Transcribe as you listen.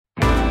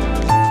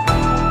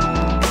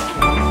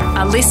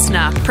a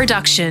listener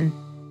production.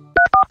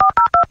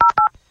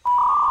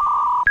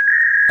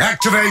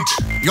 Activate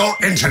your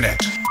internet.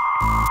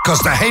 Because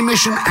the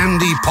Hamish and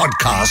Andy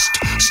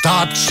podcast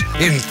starts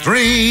in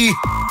 3,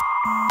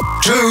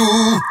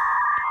 2...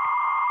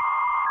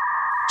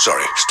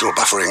 Sorry, still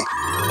buffering.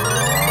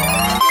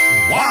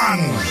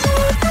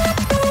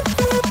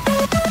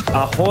 1.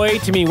 Ahoy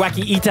to me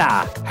wacky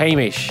eater,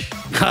 Hamish.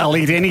 I'll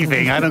eat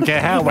anything. I don't care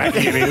how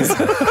wacky it is.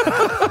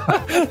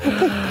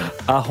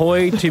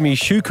 Ahoy to me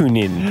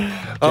shukunin.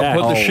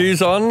 I'll put the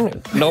shoes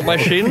on, not my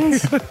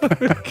shins.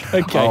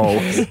 Okay.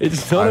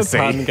 It's not a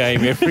pun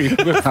game every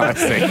I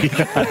see.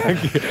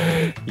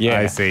 Yeah.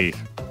 I see.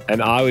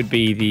 And I would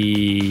be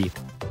the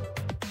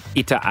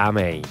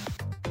itaame.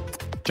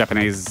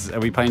 Japanese. Are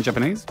we playing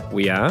Japanese?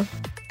 We are.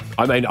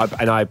 I mean,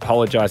 I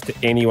apologise to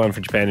anyone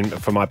from Japan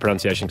for my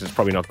pronunciation because it's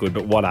probably not good,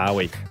 but what are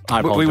we?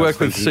 We work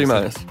with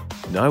sumos.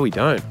 No, we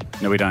don't.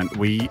 No, we don't.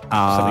 We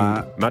are...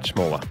 Something much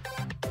smaller.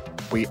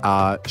 We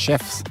are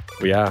chefs.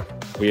 We are.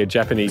 We are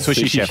Japanese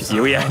Sushi chefs.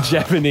 We are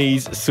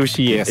Japanese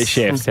sushi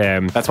chefs.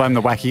 That's why I'm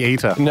the wacky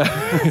eater. No.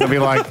 They'll be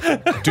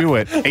like, do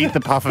it. Eat the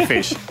puffer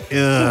fish.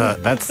 Ugh,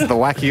 that's the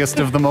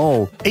wackiest of them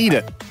all. Eat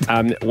it.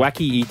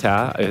 Wacky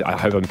eater, I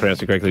hope I'm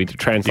pronouncing it correctly,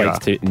 translates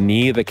to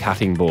near the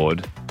cutting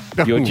board.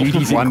 Your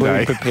duties One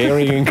include day.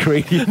 preparing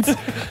ingredients,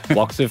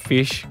 blocks of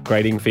fish,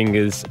 grating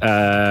fingers,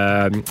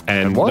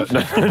 and what?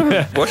 No,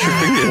 What's your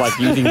fingers? like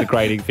using the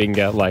grating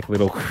finger, like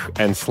little,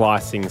 and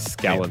slicing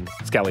scallions.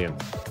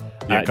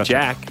 Yeah, gotcha.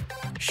 Jack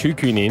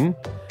Shukunin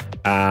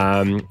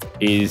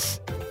is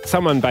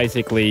someone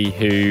basically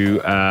who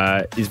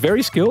is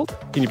very skilled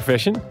in your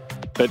profession,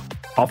 but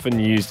often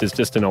used as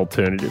just an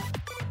alternative.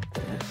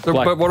 So,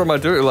 but what am I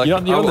doing? Like, You're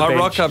on the I bench.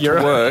 rock up You're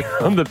to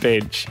work. on the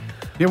bench.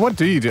 Yeah, what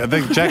do you do? I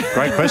think, Jack,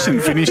 great question.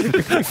 Finish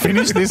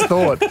this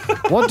thought.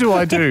 What do?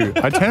 I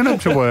turn up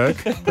to work,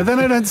 but then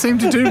I don't seem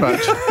to do much.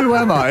 Who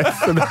am I?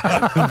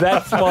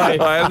 That's why.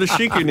 I am the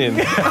shikunin.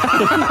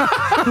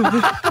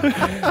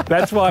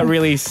 That's why it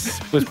really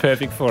was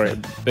perfect for it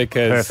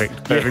because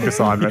Perfect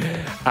assignment.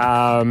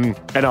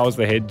 And I was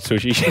the head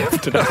sushi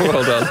chef today.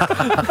 Well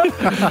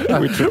done.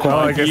 Which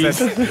required I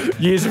guess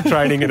years of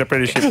training and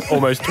apprenticeship,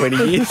 almost 20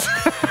 years.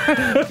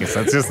 Guess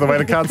that's just the way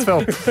the cards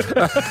fell.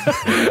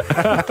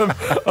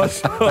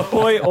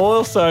 Ahoy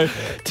also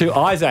to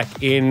Isaac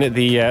in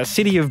the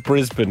city of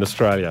Brisbane,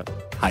 Australia.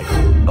 Hey.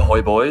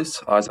 Ahoy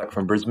boys, Isaac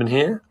from Brisbane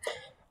here.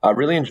 I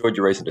really enjoyed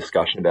your recent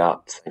discussion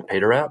about St.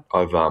 Peter out.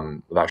 I've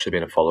actually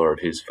been a follower of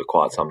his for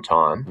quite some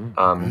time.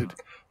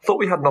 Thought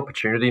we had an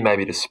opportunity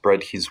maybe to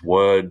spread his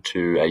word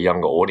to a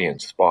younger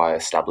audience by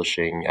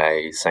establishing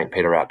a St.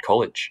 Peter out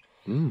college.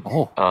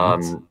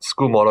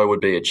 School motto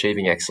would be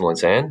achieving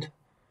excellence and...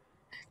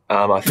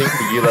 I think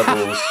the year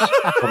levels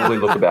probably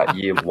look about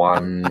year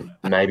 1,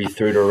 maybe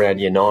through to around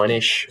year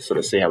 9-ish, sort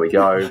of see how we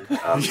go.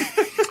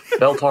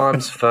 Bell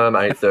times, firm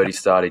 8:30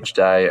 start each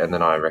day, and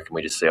then I reckon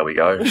we just see how we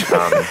go.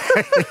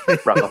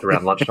 Wrap up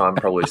around lunchtime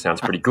probably sounds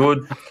pretty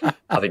good.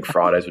 I think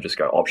Fridays will just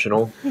go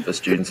optional for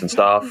students and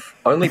staff.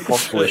 Only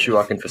possible issue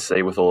I can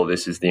foresee with all of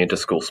this is the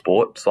inter-school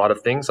sport side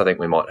of things. I think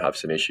we might have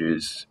some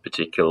issues,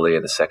 particularly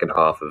in the second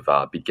half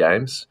of big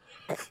games.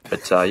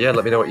 But,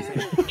 let me know what you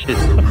think. Cheers.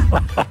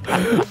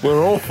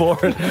 We're all for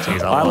it.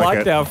 Jeez, I like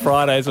liked it. our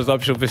Fridays was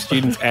optional for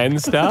students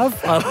and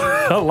staff.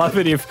 I love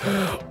it if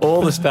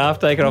all the staff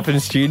take it off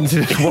and students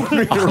are just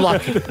wandering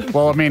around.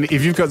 Well, I mean,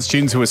 if you've got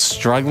students who are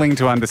struggling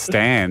to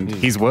understand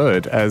his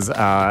word, as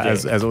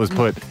it was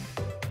put,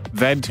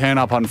 they'd turn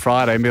up on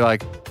Friday and be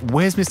like,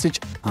 "Where's Mr.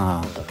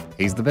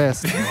 He's the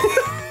best."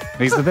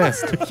 He's the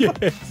best.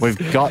 Yes.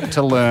 We've got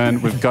to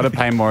learn. We've got to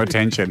pay more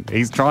attention.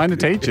 He's trying to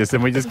teach us,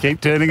 and we just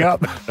keep turning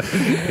up.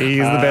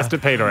 He's the best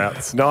at Peter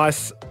outs.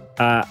 Nice.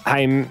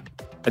 Hey,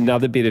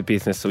 another bit of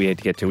business that we had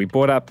to get to. We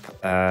brought up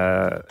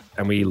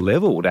and we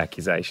levelled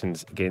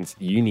accusations against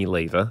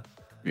Unilever,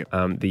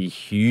 the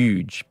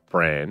huge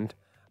brand.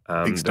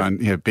 Big stone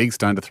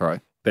to throw.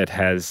 That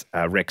has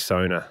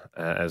Rexona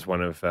as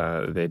one of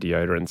their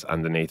deodorants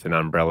underneath an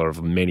umbrella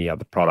of many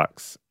other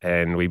products.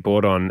 And we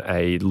brought on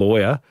a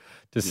lawyer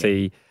to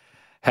see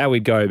how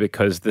we'd go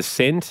because the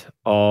scent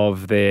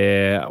of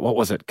their,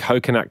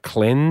 coconut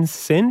cleanse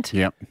scent?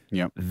 Yep.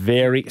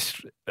 Very,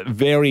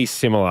 very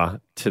similar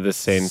to the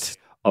scent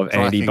of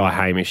Andy by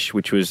Hamish,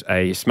 which was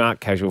a smart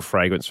casual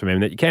fragrance for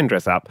men that you can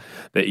dress up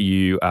that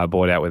you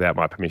bought out without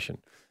my permission.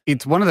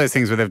 It's one of those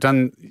things where they've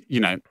done,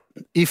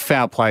 if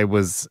foul play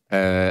was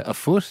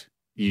afoot,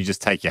 you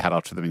just take your hat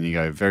off to them and you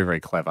go, very,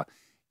 very clever.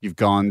 You've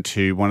gone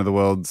to one of the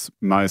world's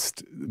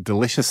most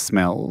delicious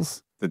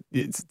smells that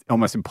it's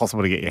almost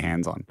impossible to get your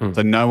hands on.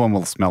 So no one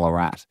will smell a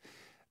rat.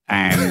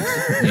 And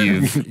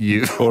you've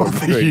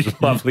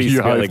lovely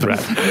smelling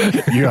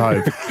rat. You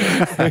hope.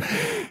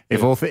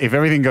 If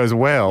everything goes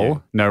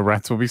well, no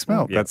rats will be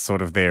smelled. Yeah. That's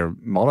sort of their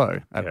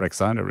motto at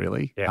Rexona,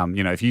 really. Yeah.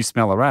 If you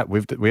smell a rat,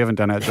 we haven't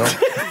done our job.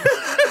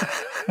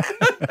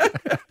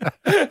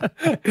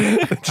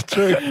 It's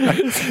true.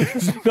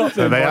 It's not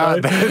So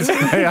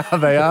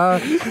they are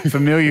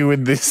familiar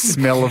with this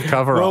smell of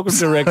cover-ups. Welcome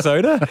to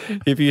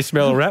Rexona. If you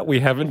smell a rat, we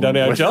haven't done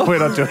our job. We're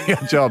not doing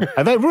our job.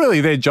 And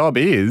their job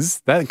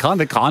is that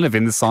kind of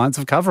in the science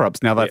of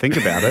cover-ups. Now that I think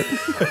about it,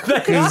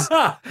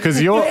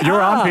 because your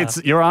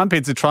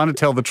armpits are trying to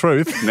tell the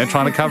truth and they're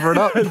trying to cover it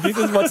up. This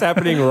is what's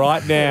happening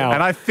right now.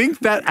 And I think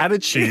that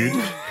attitude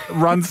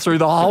runs through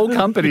the whole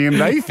company, and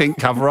they think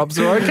cover-ups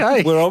are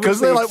okay. We're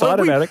obviously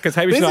excited about it because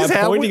Hamish and I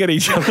are pointing at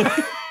each other.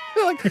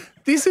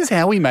 This is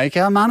how we make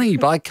our money,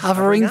 by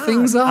covering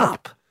things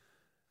up.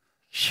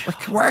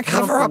 We're a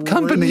cover-up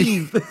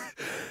company.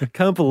 I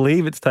can't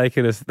believe it's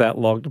taken us that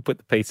long to put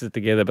the pieces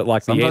together. But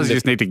like sometimes you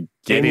just need to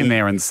get in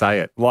there and say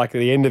it. Like at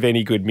the end of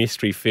any good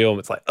mystery film,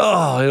 it's like,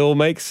 oh, it all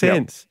makes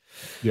sense.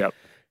 Yep.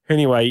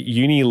 Anyway,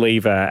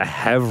 Unilever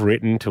have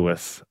written to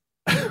us,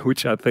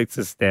 which I think is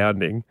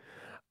astounding.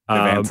 They've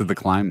answered the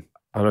claim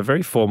on a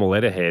very formal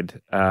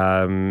letterhead.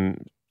 Here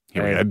we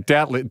go.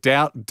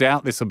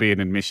 Doubt this will be an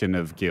admission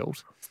of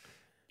guilt.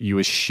 You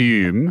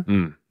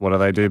assume what do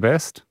they do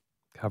best?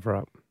 Cover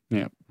up.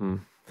 Yeah.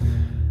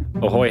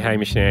 Ahoy,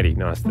 Hamish and Andy.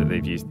 Nice that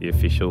they've used the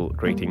official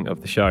greeting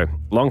of the show.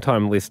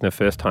 Long-time listener,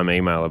 first-time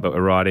emailer, but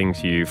we're writing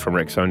to you from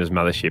Rexona's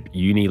mothership,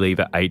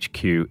 Unilever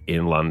HQ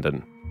in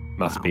London.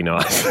 Must be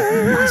nice.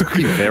 Must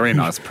be very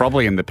nice.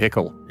 Probably in the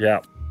pickle.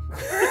 Yeah.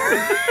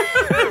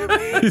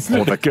 Isn't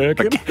it the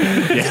gherkin?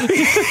 Yeah.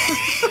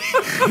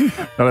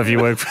 Not if you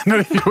work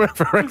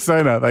for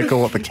Rexona. They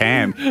call it the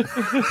can.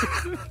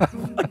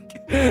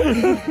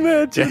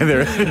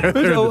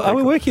 Are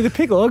we working the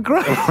pickle? Oh,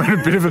 great. We're in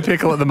a bit of a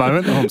pickle at the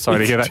moment. Oh, I'm sorry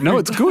to hear that. No,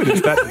 it's good.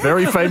 It's that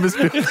very famous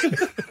pickle. Isn't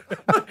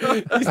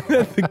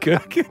that the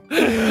gherkin?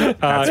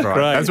 That's right.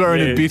 Great. That's where we're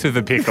in a bit of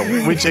a pickle,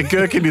 which a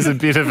gherkin is a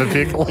bit of a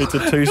pickle. It's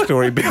a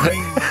two-story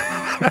building.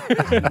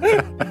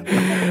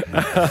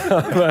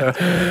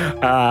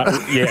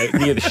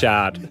 Near the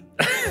Shard.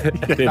 I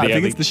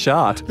think it's the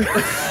Shard.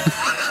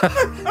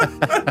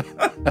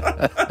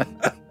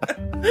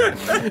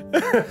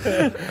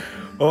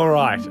 All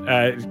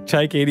right.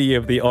 Take any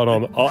of the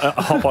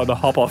hop on the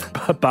hop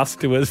off bus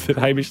tours that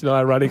Hamish and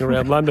I are running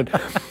around London.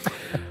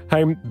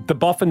 The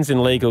boffins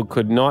in legal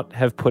could not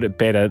have put it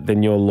better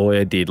than your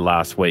lawyer did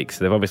last week.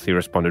 So they've obviously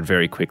responded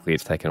very quickly.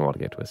 It's taken a while to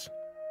get to us.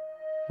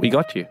 We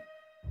got you.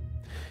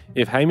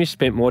 If Hamish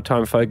spent more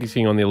time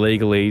focusing on the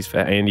legalese for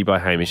Andy by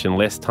Hamish and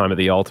less time at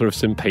the altar of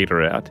St.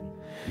 Peter out,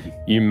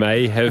 you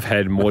may have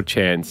had more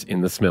chance in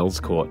the smells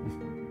court.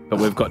 But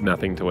we've got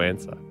nothing to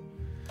answer.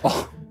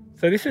 Oh.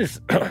 So this is,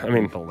 I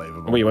mean,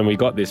 unbelievable. When we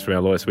got this from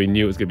our lawyers, we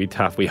knew it was going to be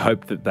tough. We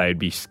hoped that they'd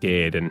be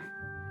scared and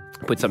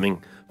put something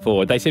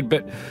forward. They said,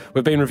 but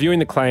we've been reviewing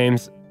the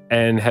claims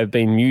and have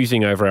been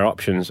musing over our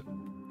options.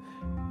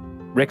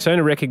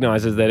 Rexona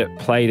recognises that it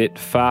played it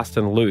fast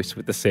and loose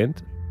with the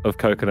scent of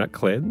coconut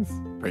cleanse.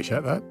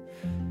 Appreciate that.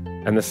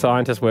 And the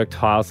scientists worked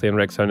tirelessly in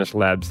Rexona's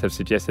labs have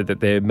suggested that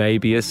there may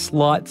be a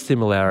slight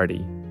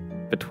similarity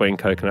between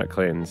coconut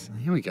cleanse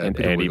and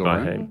Andy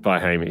by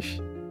Hamish.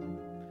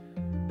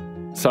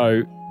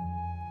 So,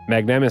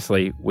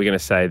 magnanimously, we're going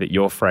to say that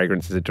your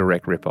fragrance is a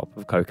direct rip-off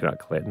of coconut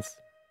cleanse.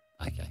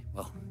 Okay,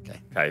 well, okay.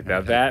 Okay,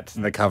 now that...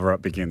 The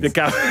cover-up begins. The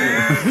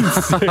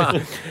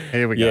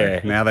Here we go.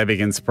 Yeah. Now they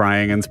begin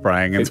spraying and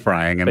trying to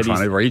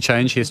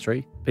rechange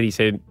history. But he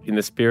said, in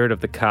the spirit of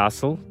the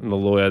castle and the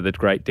lawyer, the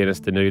great Dennis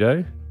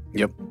Denudo,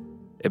 yep,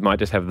 it might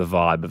just have the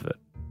vibe of it.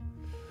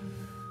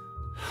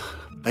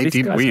 They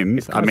did win.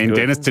 I mean,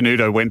 Dennis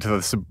Denudo went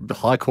to the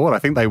High Court. I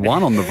think they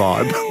won on the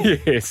vibe.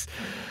 Yes.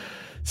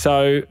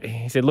 So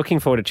he said, looking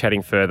forward to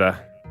chatting further.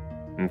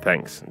 And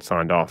thanks, and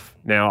signed off.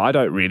 Now, I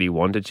don't really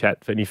want to chat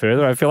any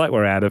further. I feel like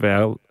we're out of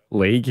our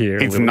league here.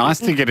 It's nice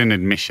to get an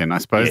admission. I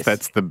suppose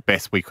that's the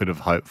best we could have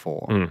hoped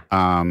for.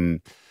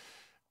 And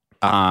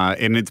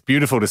it's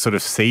beautiful to sort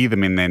of see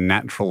them in their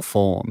natural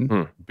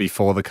form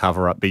before the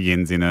cover-up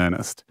begins in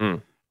earnest.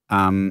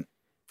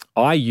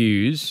 I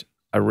use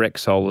a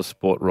Rexona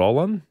Sport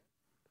roll-on.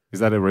 Is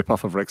that a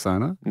rip-off of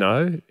Rexona?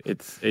 No,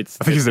 it's. I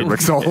think you said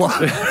Rexona.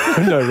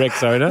 No,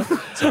 Rexona.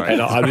 Sorry.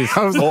 And all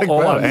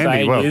I'm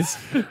saying is,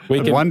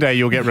 one day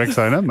you'll get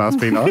Rexona. Must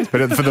be nice.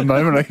 But for the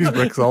moment, I use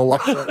Rexona.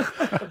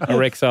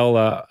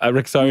 A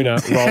Rexona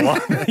roll-on.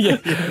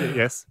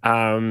 Yes.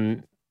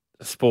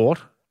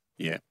 Sport.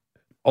 Yeah.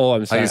 All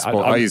I'm saying,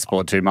 I use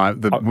sport too.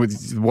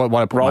 What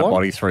I put my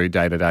body through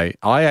day to day.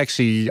 I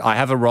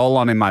have a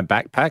roll-on in my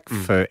backpack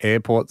for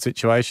airport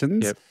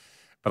situations. Yep.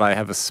 But I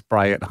have a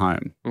spray at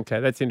home. Okay,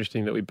 that's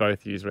interesting that we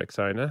both use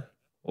Rexona.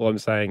 All I'm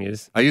saying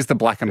is... I use the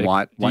black and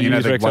white one. You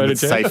know, the one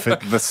that's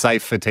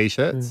safe for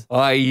T-shirts?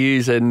 I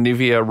use a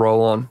Nivea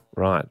roll-on.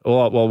 Right.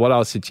 Well, what I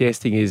was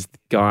suggesting is,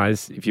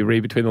 guys, if you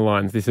read between the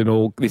lines, this could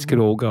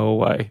all go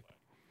away.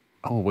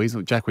 Oh,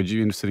 Weasel. Jack, would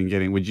you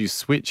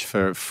switch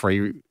for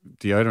free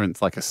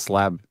deodorants like a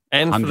slab?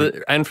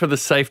 And for the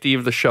safety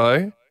of the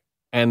show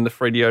and the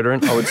free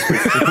deodorant, I would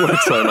switch to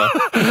Rexona.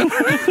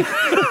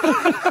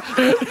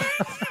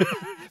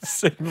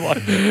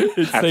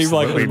 It seemed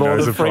like it was more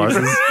than free.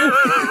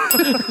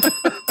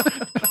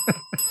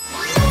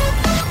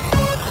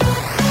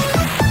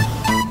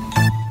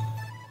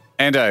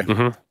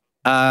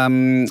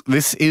 Ando,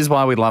 this is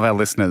why we love our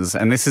listeners,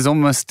 and this is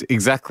almost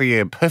exactly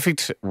a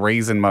perfect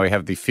reason why we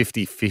have the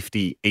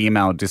 50-50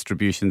 email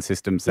distribution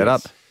system set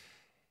up.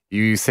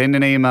 You send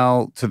an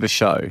email to the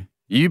show,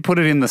 you put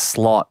it in the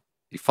slot,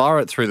 you fire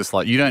it through the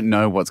slot. You don't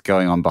know what's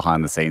going on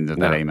behind the scenes of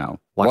that email.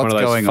 Like what's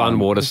one of those fun on?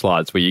 water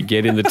slides where you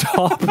get in the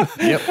top.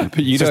 Yep. But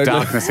you Just don't know.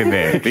 darkness in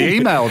there. The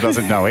email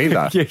doesn't know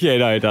either. No,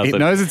 it doesn't. It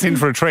knows it's in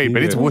for a treat,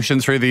 but it's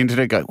whooshing through the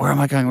internet going, where am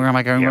I going? Where am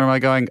I going? Where am I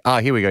going?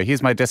 Here we go.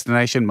 Here's my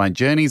destination. My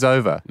journey's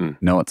over.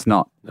 No, it's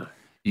not. No.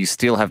 You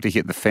still have to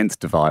hit the fence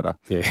divider,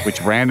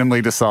 which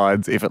randomly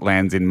decides if it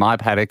lands in my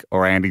paddock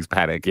or Andy's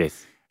paddock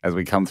as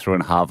we come through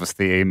and harvest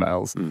the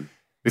emails.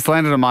 This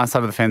landed on my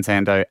side of the fence,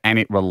 Ando, and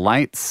it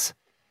relates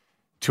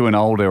to an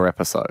older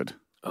episode.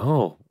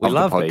 Oh, we of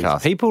love the these.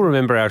 podcast. People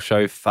remember our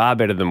show far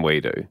better than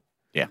we do.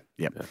 Yeah.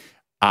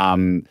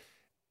 And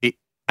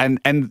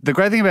the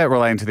great thing about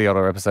relating to the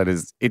older episode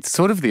is it's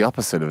sort of the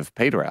opposite of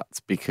peter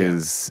outs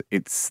because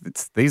it's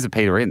these are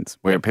peter ins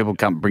where people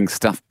come bring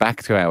stuff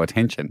back to our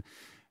attention.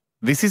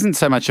 This isn't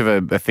so much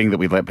of a thing that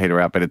we let peter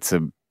out, but it's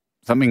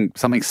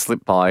something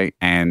slipped by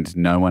and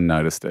no one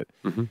noticed it.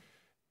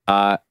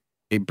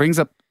 It brings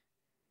up.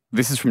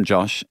 This is from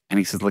Josh, and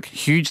he says, look,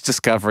 huge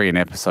discovery in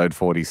episode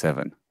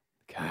 47.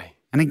 Okay.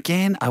 And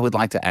again, I would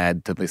like to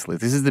add to this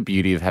list, this is the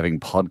beauty of having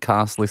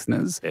podcast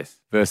listeners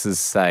versus,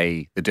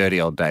 say, the dirty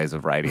old days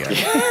of radio.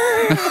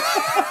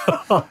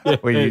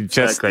 Where you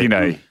just,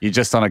 you're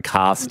just on a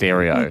car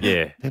stereo.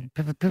 Yeah.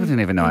 People didn't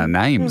even know our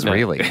names,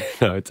 really.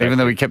 No, exactly. Even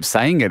though we kept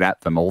saying it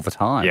at them all the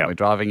time. Yep. We're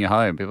driving you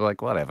home. People are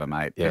like, whatever,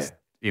 mate. Yeah. Just,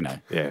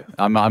 Yeah.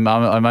 I'm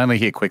only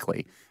here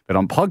quickly. But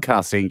on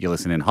podcasting, you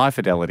listen in high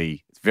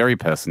fidelity. It's very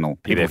personal.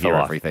 People hear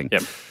everything.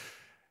 Yep.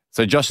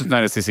 So Josh has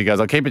noticed this. He goes,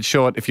 I'll keep it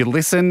short. If you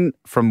listen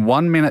from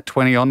 1 minute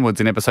 20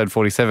 onwards in episode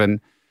 47,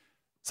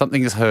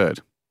 something is heard.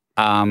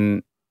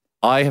 I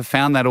have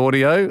found that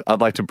audio.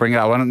 I'd like to bring it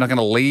up. I'm not going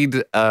to lead.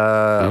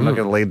 I'm not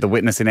going to lead the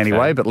witness in any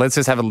way. But let's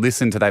just have a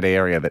listen to that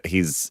area that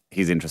he's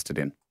interested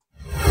in.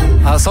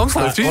 Song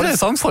sleuth. Do you know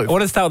song sleuth? I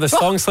want to start with a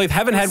song sleuth.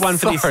 Haven't had one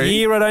for this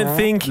year, I don't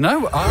think.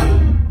 No.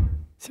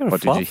 Is there a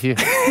What fluff? did you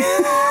hear?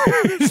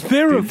 Is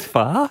there a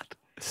fart?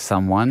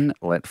 Someone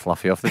let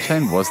Fluffy off the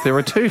chain. Was there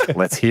a toot?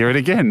 Let's hear it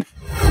again.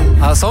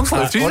 Song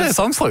sleuth. Do you know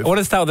song sleuth? I want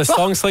to start with a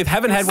song sleuth.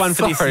 Haven't had one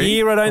for this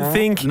year, I don't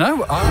think.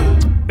 No.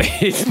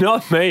 It's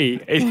not me.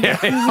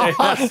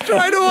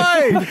 Straight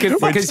away.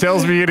 Which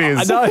tells me it is.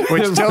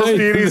 Which tells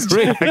me it is.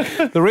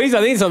 The reason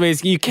I think it's not me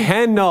is you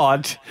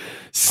cannot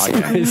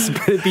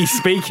be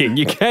speaking.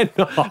 You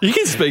cannot. You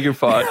can speak and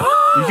fight.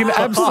 You can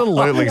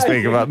absolutely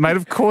speak about it, mate.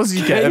 Of course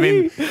you can. I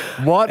mean,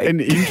 what an...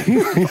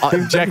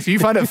 Jack, do you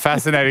find it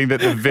fascinating that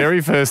the very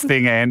first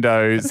thing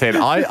Ando said,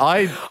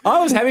 I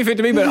was happy for it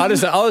to be, but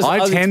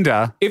I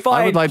tender. If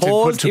I would like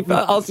paused, to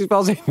put... if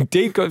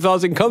I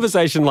was in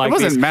conversation like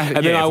this, and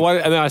then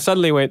I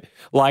suddenly went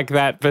like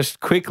that, just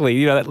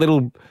quickly, that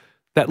little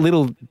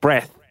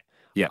breath.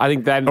 Yeah, I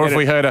think that. Or if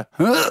we heard a,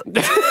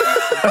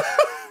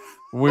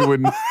 we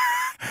would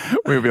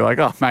be like,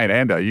 oh, mate,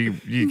 Ando,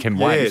 you can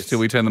wait till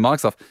we turn the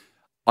mics off.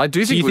 I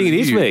do think. So you think it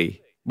is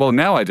me? Well,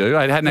 now I do.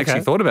 I hadn't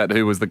actually thought about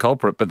who was the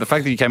culprit, but the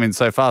fact that you came in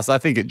so fast, I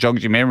think it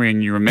jogged your memory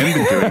and you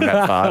remembered doing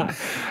that part.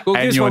 Well,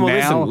 and you're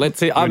now, let's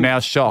see. You're now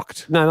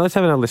shocked. No, let's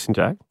have another listen,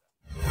 Jack.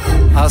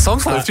 Song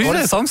sleuth. Do you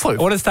know song sleuth?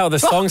 I want to start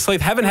with a song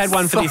sleuth. Haven't had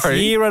one for this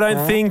year, I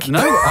don't think.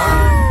 No.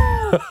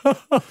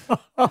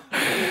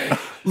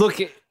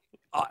 Look,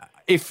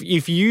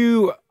 if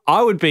you,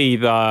 I would be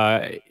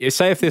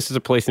say if this is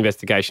a police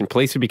investigation,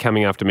 police would be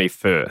coming after me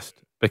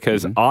first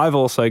because I've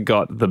also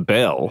got the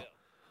bell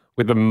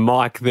with a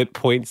mic that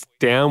points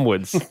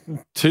downwards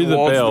to the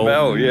bell.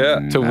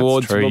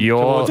 Towards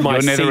my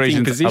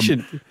seating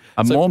position.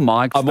 More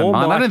mics than more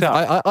mine. mic'd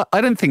up.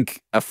 I don't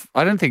think my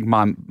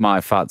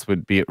farts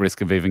would be at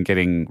risk of even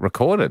getting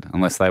recorded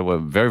unless they were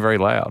very, very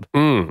loud.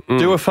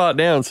 Do a fart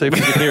now and see if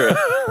we can hear it.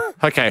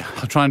 Okay,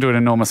 I'll try and do an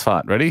enormous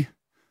fart. Ready?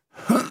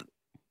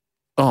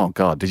 Oh,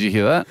 God, did you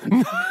hear that?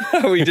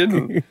 No, we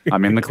didn't.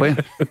 I'm in the clear.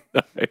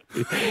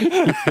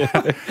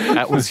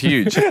 That was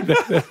huge.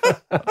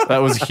 That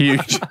was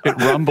huge. It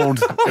rumbled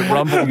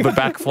the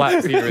back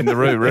flaps here in the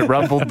room. It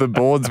rumbled the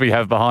boards we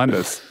have behind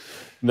us.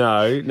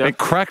 No. It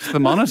cracked the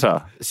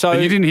monitor. So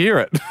but you didn't hear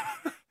it.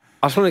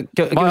 I just want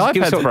to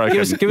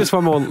give us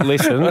one more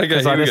listen. Okay,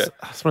 here we go.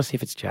 I just want to see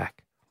if it's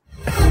Jack.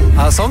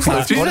 Song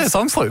sleuth. Do you know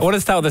song sleuth? I want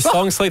to start with a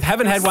song sleuth.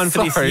 Haven't had one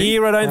for this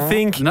year, I don't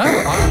think. No.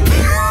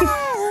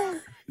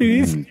 It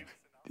is.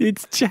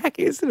 It's Jack,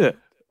 isn't it?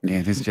 Yeah,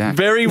 it is Jack.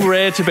 Very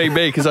rare to be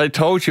me because I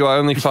told you I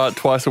only fart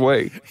twice a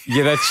week.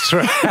 Yeah, that's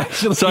true.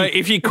 Actually. So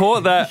if you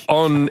caught that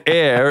on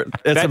air,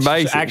 that's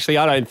amazing. Actually,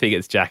 I don't think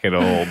it's Jack at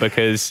all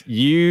because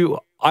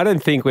I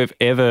don't think we've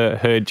ever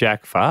heard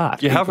Jack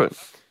fart. You haven't?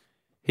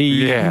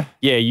 You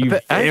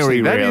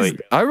very rarely.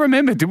 I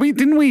remember,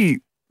 didn't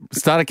we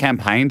start a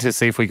campaign to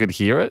see if we could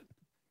hear it?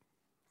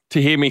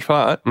 To hear me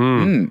fart?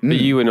 But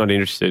you were not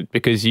interested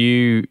because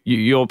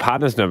your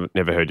partner's never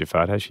heard you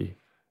fart, has she?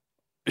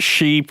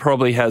 She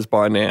probably has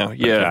by now.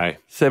 Yeah. Okay.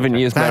 7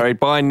 years married.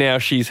 By now,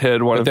 she's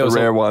heard one of the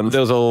rare ones.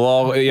 There was a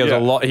long. He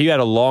had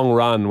a long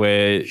run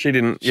where she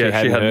didn't. She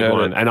hadn't heard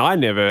one, and I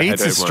never.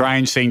 It's a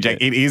strange thing, Jack.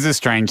 It is a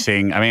strange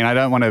thing. I mean, I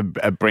don't want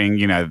to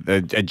bring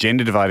a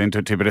gender divide into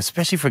it too, but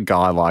especially for a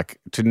guy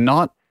to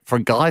not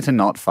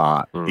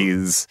fart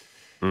is.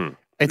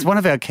 It's one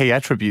of our key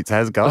attributes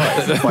as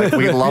guys.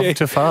 We love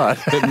to fart.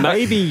 But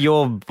maybe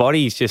your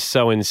body's just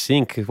so in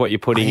sync with what you're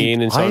putting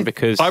in and so on,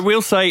 because I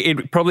will say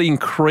it probably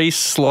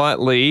increased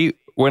slightly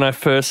when I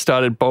first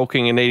started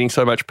bulking and eating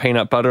so much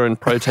peanut butter and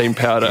protein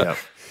powder. Yep.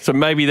 So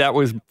maybe that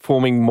was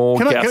forming more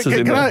gases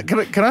in there.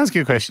 Can I ask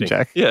you a question,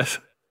 Jack? Yes.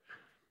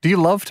 Do you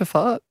love to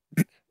fart?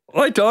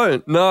 I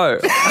don't. No,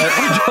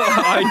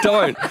 I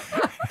don't.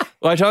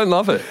 I don't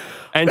love it.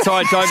 And so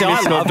I don't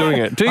miss not doing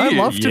it. Do you? I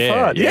love to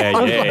fart. Yeah.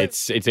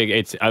 It's.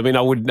 I mean,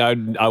 I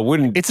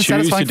wouldn't It's a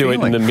choose to satisfying do it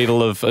feeling. in the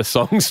middle of a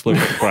song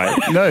sleuth, right?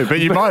 No, but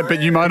you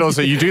might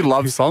also, you do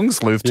love song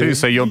sleuth too,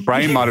 so your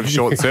brain might have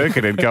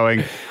short-circuited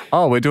going,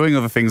 oh, we're doing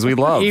all the things we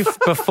love. If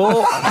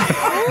before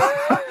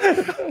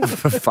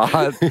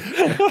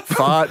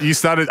Fart, you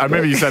started, I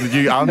remember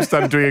your arm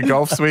started doing a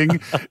golf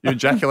swing, you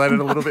ejaculated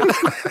a little bit.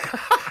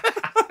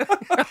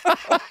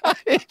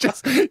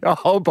 Your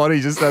whole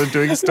body just started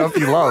doing stuff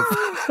you love.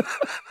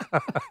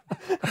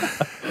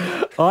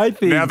 I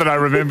think Now that I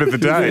remember the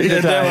day.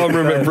 And now I'm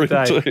remembering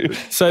too.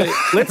 So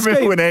let's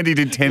Remember go when Andy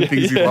did 10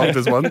 things he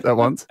loved at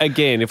once?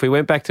 again. If we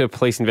went back to a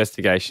police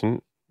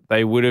investigation,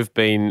 they would have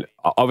been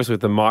obviously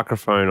with the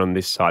microphone on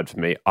this side for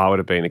me. I would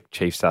have been a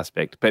chief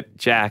suspect. But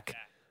Jack,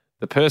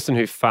 the person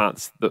who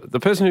farts, the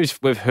person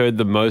we've heard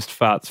the most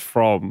farts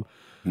from.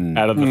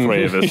 Out of the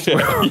three of us,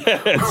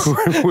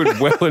 would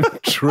well and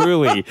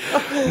truly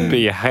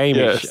be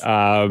Hamish. Yes.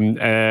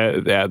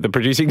 The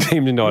producing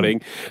team's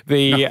nodding.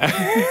 The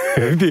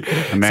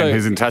man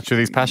who's in touch with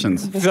his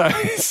passions.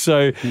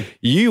 So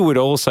you would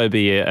also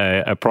be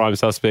a prime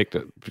suspect,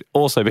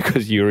 also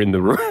because you're in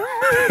the room.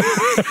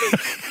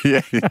 Yeah,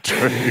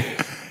 true.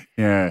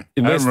 Yeah,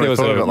 Unless I there was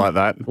thought of it like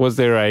that. Was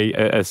there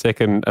a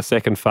second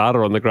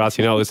farter on the grass?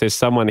 Is there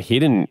someone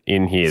hidden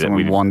in here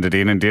Someone wandered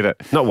in and did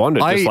it. not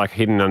wandered, just like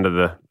hidden under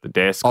the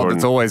desk? Oh,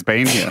 it's always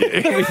been here.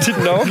 We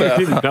didn't know about.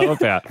 didn't know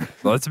about.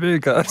 Lots of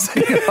big guys.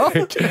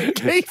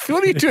 Keith,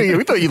 what are you doing?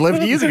 We thought you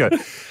left years ago.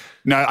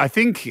 No, I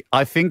think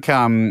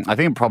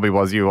it probably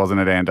was you, wasn't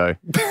it, Ando?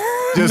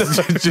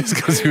 just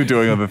because you were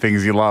doing all the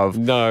things you love.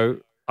 No,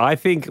 I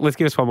think let's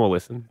give us one more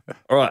listen.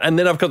 All right, and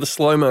then I've got the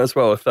slow-mo as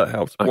well, if that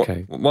helps.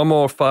 Okay. One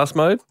more fast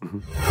mode.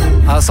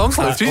 Song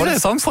sleuth. Did you say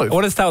song sleuth? I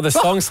want to start with the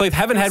song sleuth.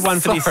 Haven't had one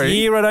for this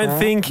year, I don't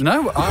think.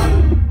 No.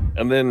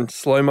 And then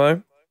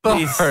slow-mo.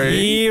 This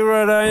year,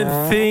 I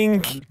don't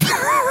think.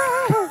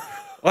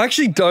 I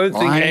actually don't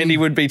think Andy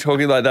would be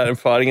talking like that and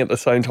fighting at the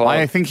same time.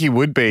 I think he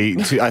would be.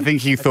 I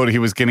think he thought he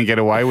was going to get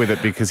away with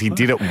it because he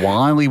did it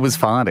while he was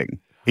farting.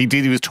 He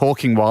was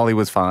talking while he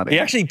was farting. He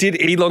actually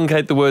did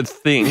elongate the word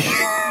think.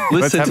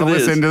 Let's have a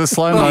listen to the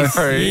slow-mo.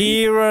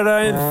 Here, I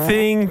don't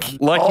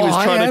think. Like he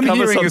was trying to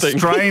cover I am hearing something. a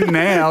strain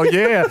now,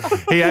 yeah.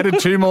 He added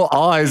 2 more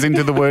eyes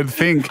into the word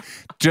think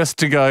just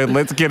to go,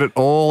 let's get it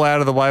all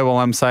out of the way while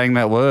I'm saying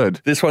that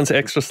word. This one's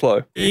extra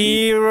slow.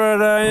 Here, I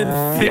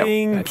don't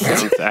think. That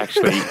sounds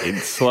actually, in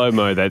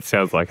slow-mo, that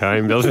sounds like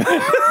home, doesn't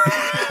it?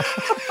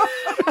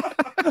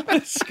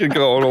 This could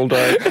go on all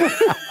day.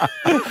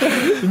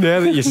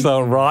 Now that you're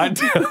so right,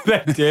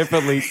 that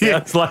definitely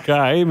sounds like a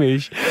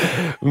Hamish.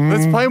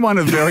 Let's play one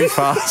of very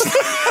fast.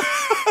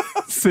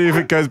 See if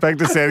it goes back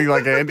to sounding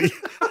like Andy.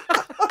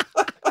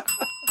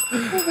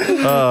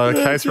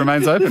 The case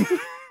remains open.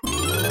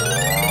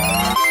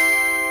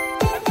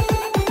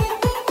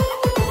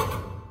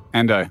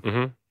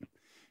 Ando,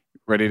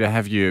 ready to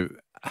have your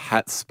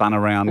hat spun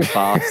around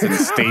fast and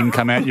steam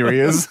come out your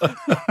ears?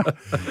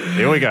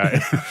 Here we go.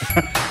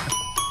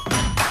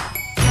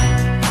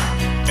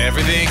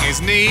 Everything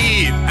is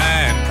neat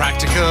and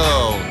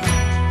practical,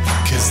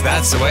 'cause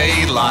that's the way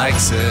he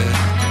likes it.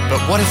 But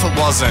what if it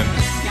wasn't?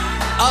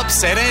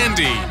 Upset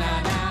Andy.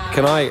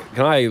 Can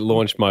I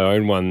launch my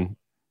own one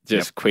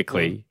just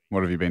quickly?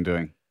 What have you been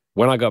doing?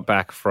 When I got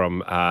back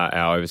from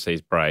our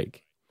overseas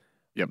break,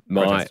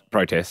 my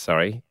protest,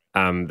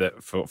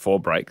 for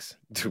breaks,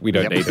 we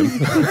don't need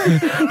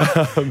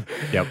them.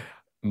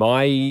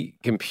 My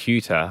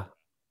computer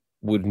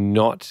would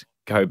not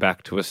go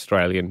back to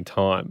Australian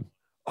time.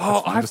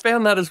 Oh, I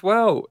found that as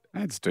well.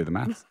 Let's do the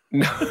maths.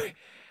 No.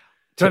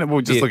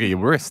 We'll just look at your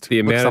wrist.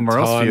 The Look amount somewhere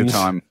of else for your times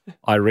time.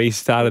 I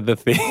restarted the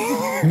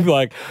thing.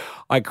 Like,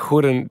 I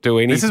couldn't do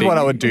anything. This is what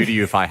I would do to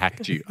you if I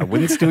hacked you. I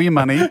wouldn't steal your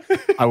money.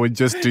 I would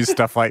just do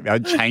stuff like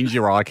I'd change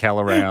your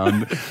iCal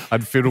around.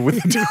 I'd fiddle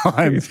with the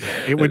time.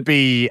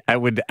 I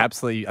would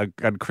absolutely,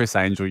 I'd Chris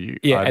Angel you.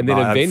 And then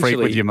I'd freak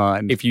eventually, with your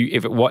mind. if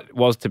it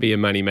was to be a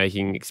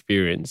money-making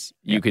experience,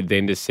 you could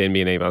then just send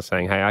me an email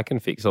saying, hey, I can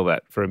fix all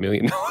that for $1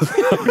 million.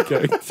 I would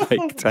go,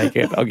 take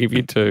it. I'll give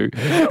you 2.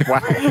 Wow.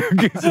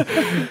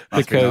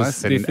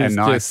 Because nice. this And is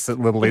nice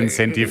little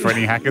incentive for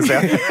any hackers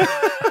out there.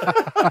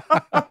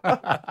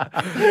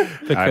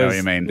 I know what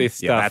you mean.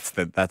 This Yeah,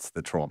 stuff, that's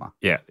the trauma.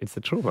 yeah, it's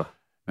the trauma.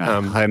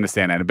 I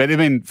understand, Anna, but I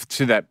mean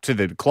to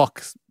the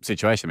clock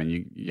situation. I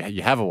mean,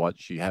 you have a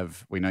watch.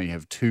 We know you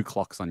have 2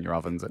 clocks on your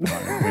ovens at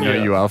home. We know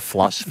you are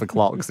flush for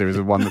clocks. There is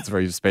one that's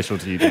very special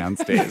to you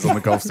downstairs on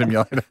the golf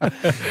simulator.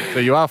 So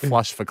you are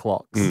flush for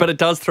clocks. But it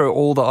does throw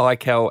all the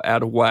iCal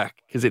out of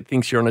whack because it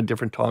thinks you're on a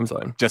different time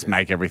zone. Just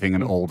make everything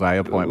an all-day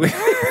appointment.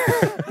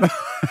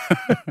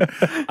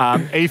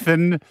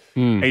 Ethan,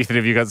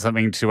 have you got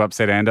something to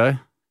upset Ando?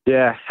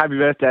 Yeah, happy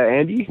birthday,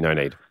 Andy. No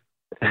need.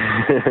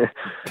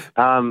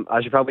 I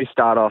should probably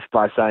start off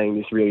by saying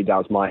this really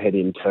does my head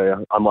in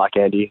too. I'm like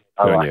Andy.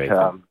 I like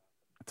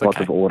lots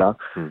of order.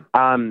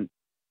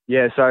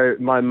 So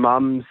my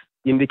mum's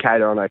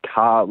indicator on her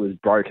car was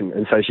broken,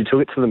 and so she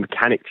took it to the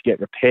mechanic to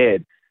get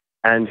repaired,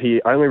 and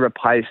he only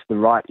replaced the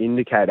right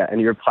indicator, and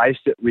he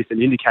replaced it with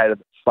an indicator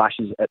that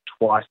flashes at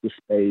twice the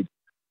speed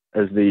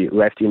as the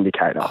left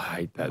indicator. I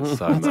hate that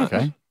so much.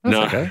 Okay.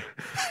 That's okay.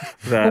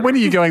 Well, when are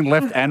you going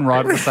left and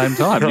right at the same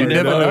time? You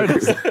never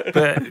notice.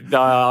 But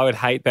no, I would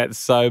hate that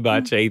so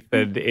much,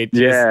 Ethan. It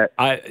just,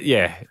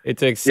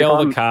 it's a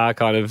sell the car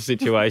kind of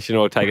situation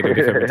or take it to a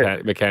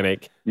different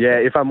mechanic. Yeah,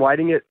 if I'm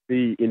waiting at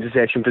the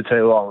intersection for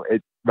too long,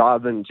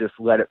 rather than just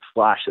let it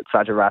flash at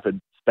such a rapid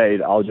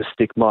speed, I'll just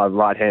stick my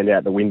right hand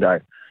out the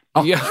window.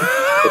 Oh. Yeah.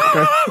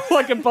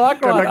 Like a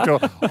bike rider. Go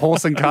back to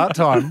horse and cart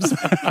times.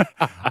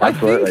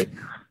 Absolutely.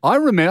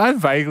 I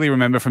vaguely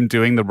remember from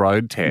doing the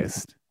road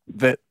test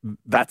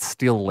that's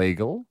still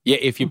legal. Yeah,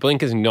 if your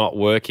blinker's not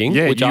working,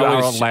 which I'm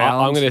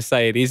allowed. going to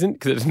say it isn't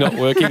because it's not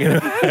working.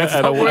 It's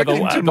not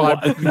working to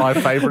my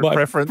favourite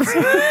preference.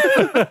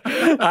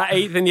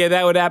 Ethan,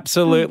 that would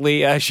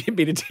absolutely ship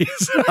me to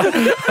tears.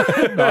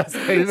 Nice,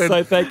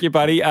 so thank you,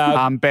 buddy.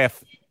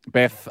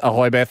 Beth,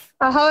 ahoy, Beth.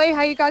 Ahoy,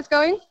 how you guys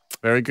going?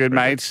 Very good,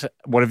 mate.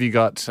 What have you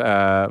got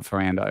for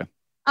Ando?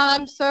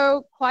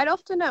 So quite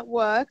often at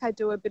work, I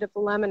do a bit of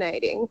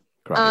laminating.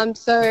 Great.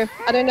 So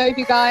I don't know if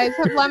you guys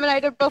have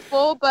laminated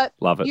before, but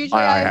love it.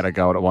 Usually I had a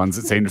go at it once.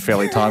 It seemed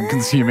fairly time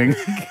consuming.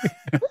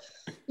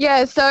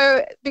 Yeah.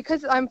 So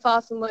because I'm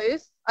fast and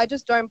loose, I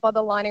just don't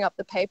bother lining up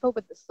the paper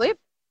with the slip.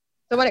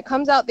 So when it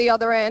comes out the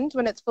other end,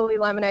 when it's fully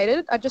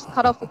laminated, I just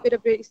cut off a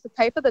piece of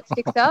paper that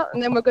sticks out,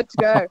 and then we're good to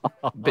go.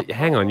 But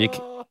hang on,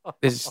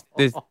 it's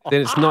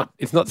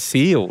not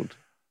sealed.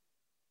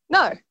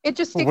 No, it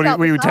just sticks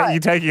out. You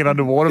taking it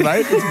underwater,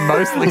 mate? It's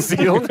mostly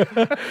sealed.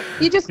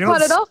 You just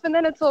cut it off, and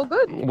then it's all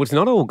good. Well, it's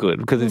not all good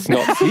because it's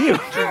not sealed.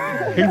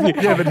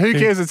 Yeah, but who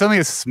cares? It's only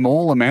a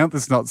small amount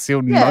that's not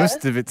sealed. Yeah.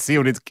 Most of it's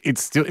sealed.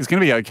 It's going to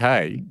be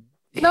okay.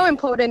 No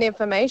important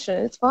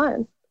information. It's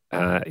fine.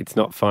 It's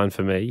not fine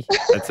for me.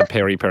 It's a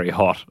peri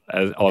hot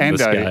on the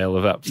scale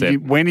of upset.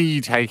 When are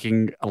you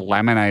taking a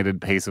laminated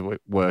piece of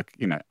work,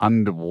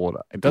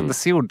 underwater? The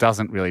seal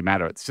doesn't really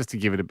matter. It's just to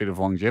give it a bit of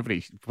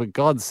longevity. For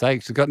God's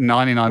sake, she's got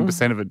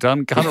 99% of it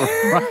done. Cut it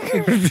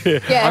right.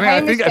 Yeah,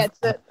 Hamish gets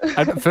it.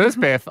 At first,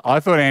 Beth, I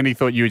thought Andy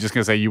thought you were just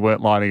going to say you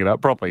weren't lining it up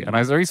properly. And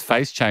I saw his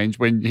face change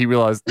when he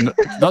realised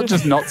not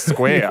just not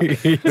square.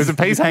 There's a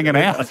piece hanging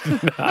out.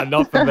 No,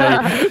 not for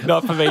me.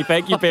 Not for me.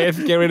 Thank you,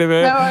 Beth. Get rid of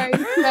it. No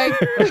worries. Thanks.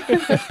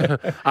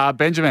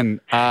 Benjamin,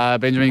 you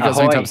got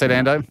something to upset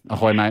Ando?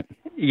 Ahoy, mate.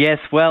 Yes,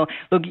 well,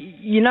 look,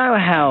 you know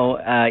how,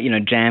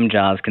 jam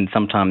jars can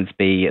sometimes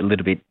be a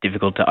little bit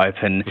difficult to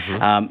open.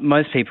 Mm-hmm.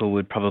 Most people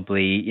would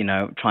probably,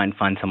 try and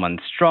find someone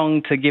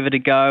strong to give it a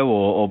go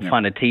or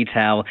find a tea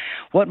towel.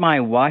 What my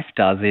wife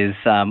does is,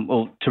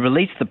 to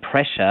release the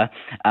pressure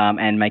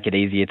and make it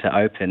easier to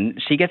open,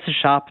 she gets a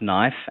sharp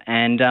knife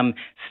and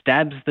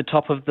stabs the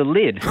top of the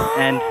lid.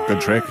 And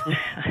good trick.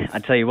 I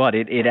tell you what,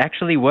 it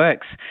actually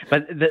works.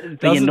 But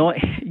the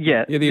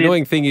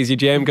annoying thing is your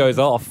jam goes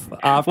off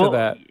after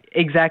that.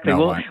 Exactly.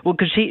 No,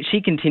 because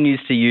she continues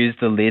to use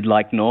the lid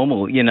like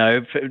normal,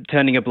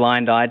 turning a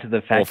blind eye to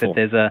the fact that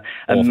there's a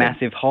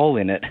massive hole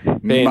in it.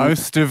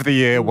 Most of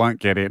the air won't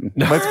get in.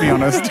 Let's be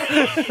honest.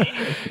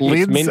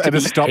 Lids are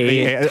to stop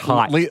the air.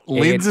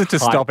 Lids are to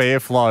stop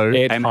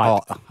airflow and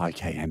hot.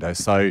 Okay, Ando.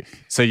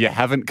 So you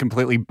haven't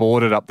completely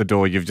boarded up the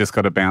door. You've just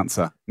got a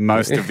bouncer.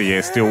 Most of the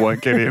air still won't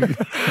get in.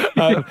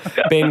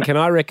 Ben, can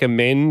I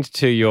recommend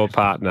to your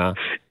partner?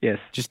 Yes.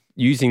 Just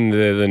using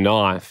the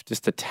knife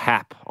just to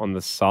tap on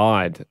the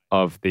side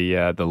of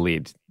the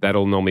lid.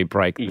 That'll normally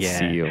break the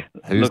seal.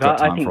 Who's got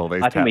time for all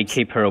these I think we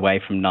keep her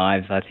away from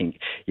knives. I think,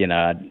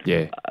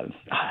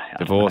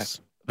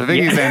 divorce. The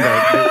thing is,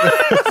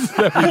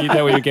 Ando, you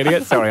know where you're getting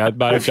it? Sorry, I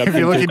might have jumped if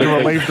you're looking to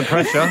relieve the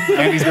pressure,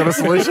 Andy's got a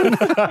solution.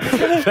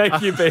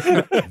 Thank you,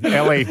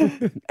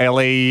 Ben.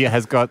 Ellie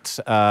has got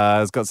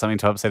something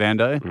to upset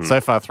Ando.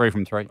 So far, 3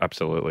 from 3.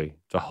 Absolutely.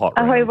 It's a hot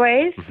Ahoy, round.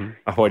 boys. Mm-hmm.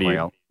 Ahoy to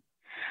you.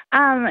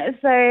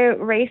 So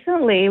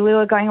recently we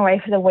were going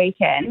away for the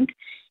weekend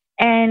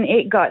and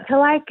it got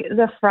to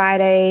the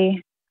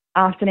Friday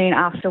afternoon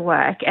after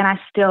work and I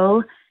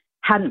still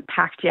hadn't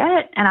packed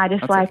yet and I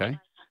just okay.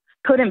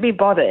 couldn't be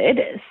bothered.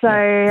 So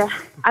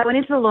I went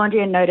into the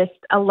laundry and noticed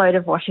a load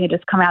of washing had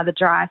just come out of the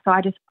dryer. So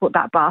I just put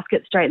that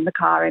basket straight in the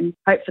car and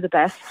hope for the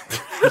best.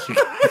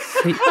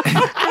 See,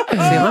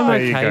 I'm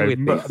okay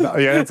with this.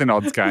 Yeah, that's an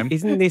odds game.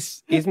 Isn't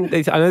this? I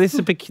know this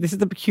is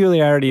the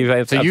peculiarity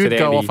of So you'd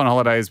go off on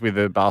holidays with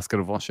a basket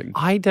of washing.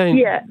 I don't.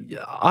 Yeah.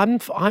 I'm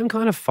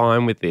kind of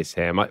fine with this,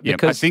 Sam.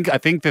 Because I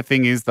think the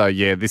thing is though,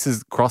 this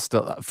is crossed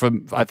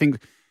from. I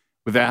think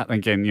without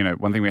again,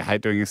 one thing we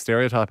hate doing is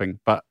stereotyping,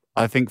 but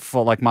I think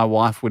for like my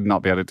wife would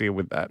not be able to deal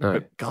with that. No.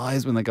 But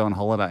guys, when they go on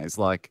holidays,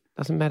 like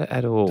doesn't matter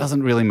at all.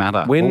 Doesn't really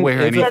matter. Wear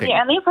anything. Yeah, the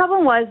only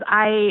problem was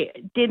I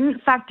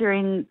didn't factor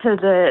into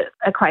the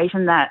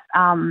equation that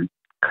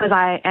because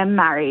I am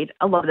married,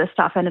 a lot of the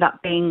stuff ended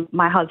up being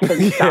my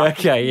husband's stuff.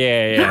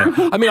 Okay, yeah.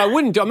 I mean, I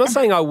wouldn't. I'm not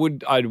saying I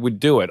would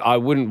do it. I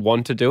wouldn't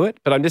want to do it,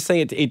 but I'm just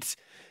saying it's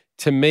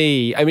to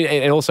me. I mean,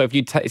 and also if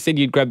you said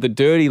you'd grab the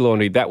dirty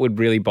laundry, that would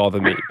really bother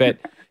me. But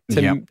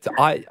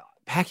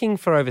packing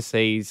for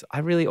overseas,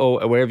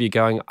 or wherever you're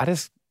going, I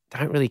just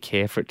don't really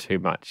care for it too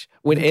much.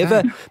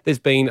 Whenever there's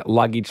been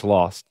luggage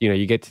lost,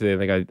 you get to there,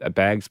 they go, a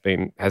bag's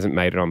hasn't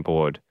made it on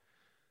board.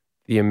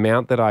 The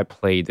amount that I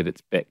plead that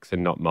it's Beck's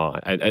and not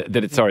mine,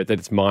 that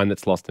it's mine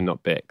that's lost and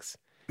not Beck's.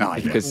 No,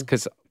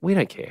 because we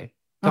don't care.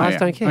 Guys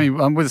don't care. I mean,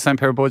 I'm with the same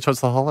pair of board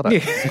shorts the holiday.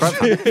 Yeah.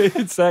 Great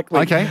fun.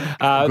 Exactly. Okay,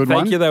 good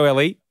thank you though,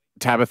 Ellie.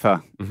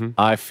 Tabitha,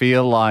 I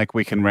feel like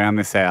we can round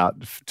this out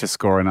to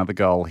score another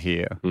goal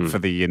here for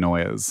the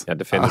Annoyers. Our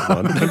defenders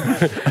won.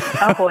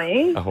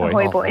 Ahoy.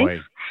 Ahoy, boy.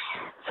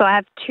 So I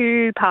have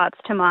two parts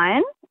to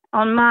mine.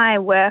 On my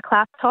work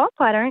laptop,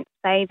 I don't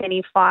save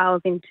any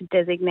files into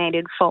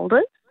designated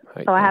folders.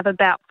 Okay. So I have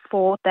about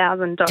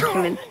 4,000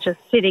 documents just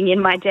sitting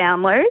in my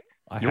downloads.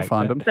 You'll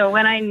find them. So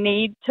when I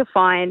need to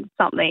find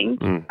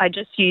something, I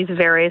just use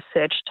various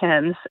search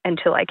terms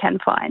until I can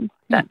find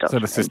that document. So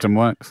the system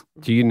works.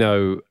 Do you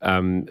know,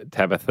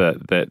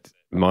 Tabitha, that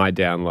my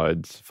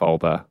downloads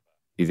folder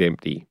is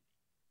empty?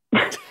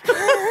 Of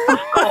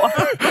course.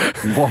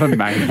 What a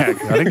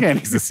maniac. I think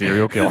Andy's a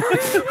serial killer.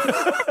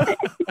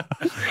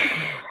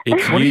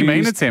 What do you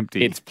mean it's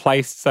empty? It's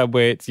placed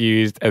somewhere, it's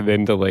used, and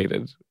then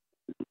deleted.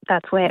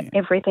 That's where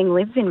everything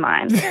lives in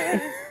mine.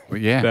 Well,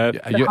 yeah.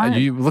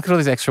 You look at all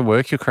this extra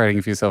work you're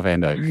creating for yourself,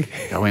 Ando.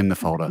 Go in the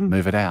folder,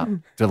 move it out,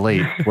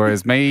 delete.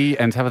 Whereas me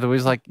and Tabitha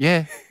was like,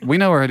 we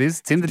know where it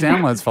is. It's in the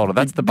downloads folder.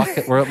 That's the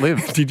bucket where it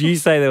lives. Did you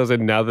say there was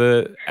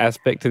another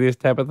aspect to this,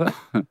 Tabitha?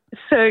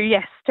 So,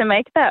 yes, to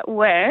make that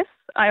worse,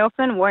 I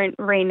often won't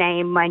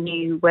rename my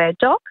new Word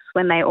docs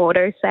when they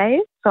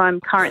auto-save. So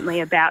I'm currently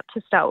about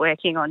to start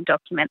working on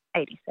document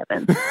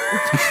 87.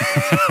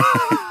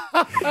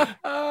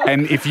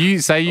 And if you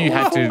say you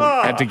had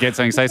to get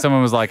something, say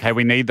someone was like, hey,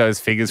 we need those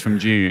figures from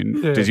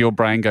June, does your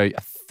brain go,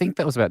 I think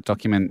that was about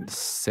document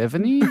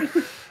 70?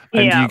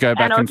 And do you go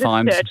back and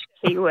find... search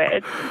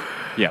keywords.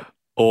 Yeah.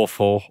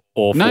 Awful.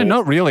 No,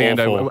 not really,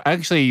 Ando.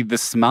 Actually, the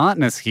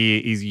smartness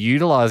here is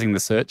utilising the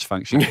search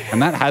function,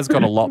 and that has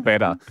got a lot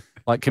better.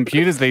 Like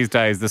computers these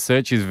days, the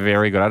search is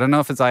very good. I don't know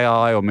if it's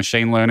AI or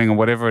machine learning or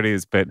whatever it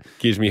is, but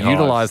gives me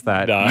utilize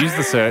hives. that. No. Use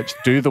the search,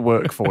 do the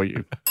work for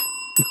you.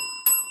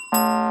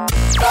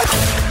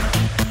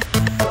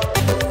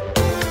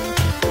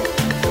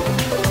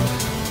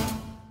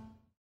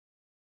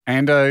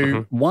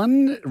 And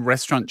one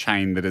restaurant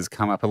chain that has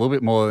come up a little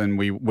bit more than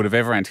we would have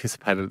ever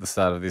anticipated at the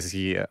start of this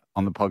year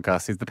on the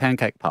podcast is the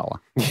Pancake Parlour.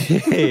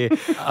 Yeah.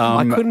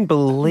 I couldn't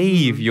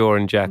believe your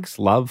and Jack's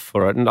love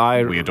for it.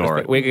 And we adore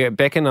it.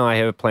 Beck and I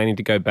are planning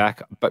to go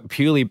back, but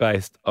purely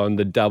based on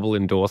the double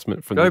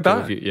endorsement from the two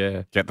of you.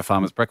 Yeah. Get the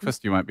farmer's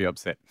breakfast, you won't be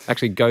upset.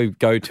 Actually, go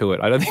to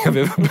it. I don't think I've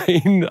ever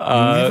been.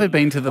 Never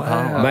been to the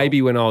parlour?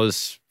 Maybe when I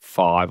was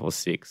 5 or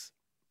 6.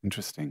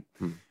 Interesting.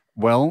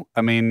 Well,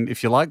 I mean,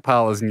 if you like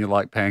parlours and you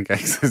like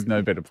pancakes, there's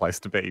no better place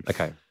to be.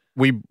 Okay.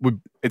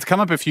 It's come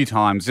up a few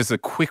times. Just a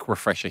quick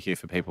refresher here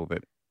for people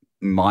that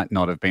might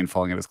not have been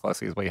following it as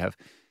closely as we have.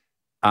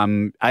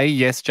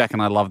 Yes, Jack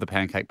and I love the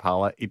Pancake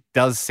Parlour. It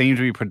does seem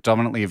to be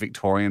predominantly a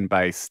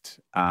Victorian-based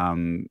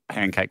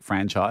pancake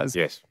franchise.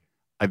 Yes.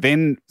 I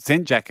then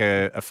sent Jack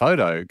a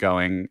photo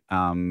going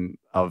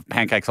of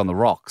Pancakes on the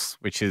Rocks,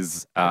 which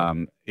is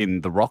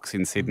in the Rocks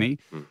in Sydney.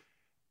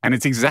 And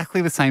it's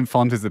exactly the same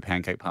font as the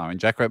Pancake Parlour. And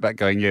Jack wrote back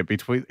going,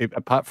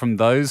 apart from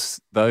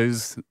those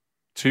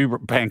two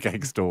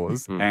pancake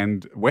stores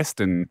and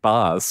Western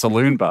bars,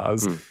 saloon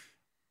bars,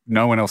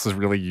 no one else is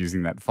really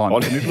using that font.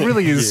 And it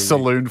really is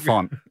saloon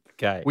font.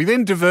 Okay. We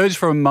then diverged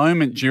for a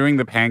moment during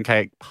the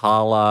Pancake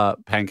Parlour,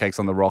 Pancakes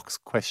on the Rocks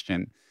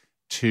question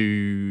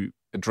to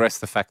address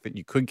the fact that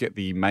you could get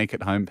the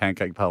make-at-home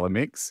Pancake Parlour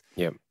mix.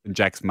 Yep. And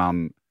Jack's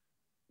mum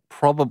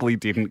probably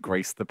didn't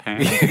grease the pan.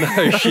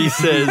 No, she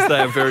says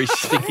they're very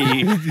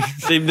sticky.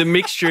 See, the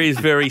mixture is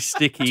very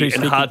sticky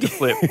and hard to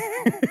flip.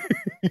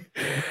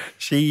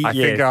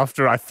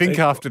 I think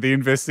after the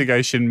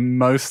investigation,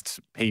 most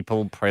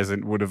people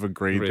present would have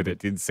agreed that it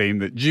did seem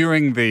that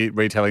during the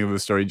retelling of the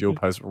story, Jill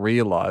Post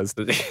realised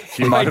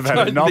she might have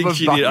had a knob of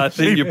butter. I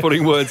think you're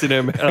putting words in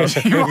her mouth.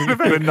 She might have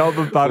had a knob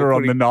of butter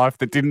on the knife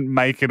that didn't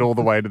make it all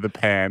the way to the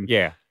pan.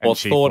 Yeah. And Or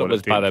she thought it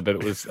was did. butter, but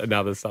it was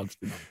another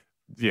substance.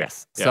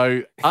 Yes. Yeah.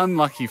 So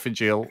unlucky for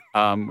Jill.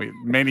 With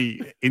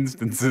many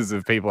instances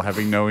of people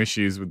having no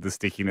issues with the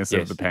stickiness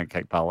of the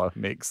Pancake Parlour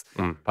mix.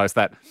 Post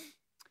that.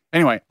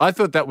 Anyway, I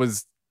thought that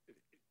was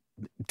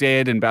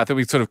dead and bad. I thought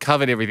we sort of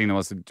covered everything there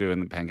was to do in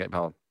the Pancake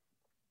Parlour.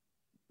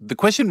 The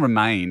question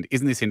remained,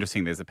 isn't this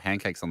interesting? There's a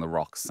Pancakes on the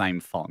Rocks, same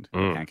font,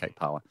 Pancake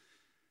Parlour.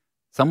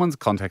 Someone's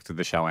contacted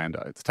the show,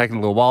 Ando. It's taken a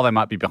little while. They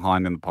might be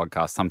behind in the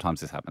podcast.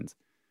 Sometimes this happens.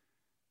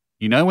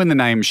 You know when the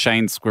name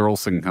Shane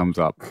Squirrelson comes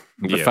up,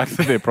 the fact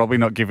that they're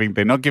not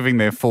giving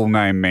their full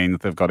name means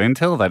they've got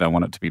intel. They don't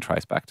want it to be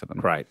traced back to them.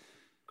 Great.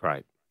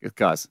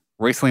 Guys,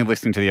 recently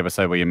listening to the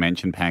episode where you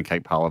mentioned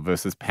Pancake Parlour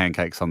versus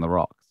Pancakes on the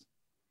Rocks.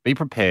 Be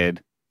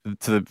prepared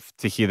to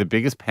hear the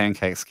biggest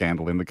pancake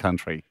scandal in the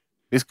country.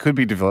 This could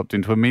be developed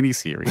into a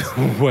mini-series.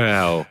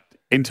 Wow.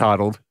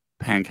 Entitled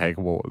Pancake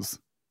Wars.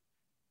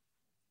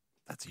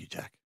 That's you,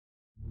 Jack.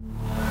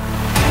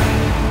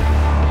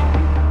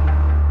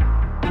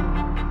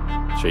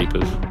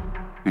 Cheapers.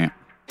 Yeah.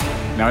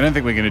 Now, I don't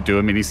think we're going to do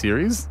a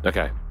mini-series.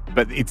 Okay.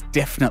 But it's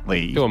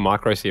definitely... Do a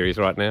micro series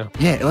right now.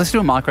 Yeah, let's do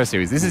a micro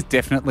series. This is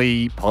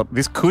definitely...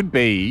 This could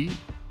be...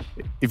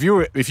 If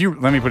you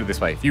let me put it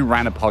this way. If you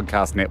ran a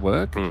podcast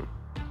network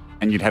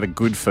and you'd had a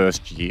good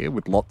first year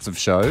with lots of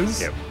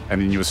shows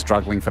and then you were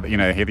struggling for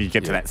here you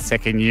get to that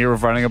second year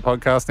of running a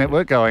podcast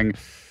network going,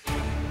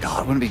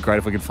 God, wouldn't it be great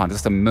if we could find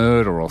just a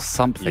murder or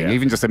something,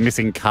 even just a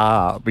missing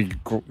car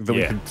that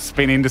we could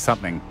spin into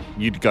something.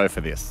 You'd go for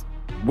this.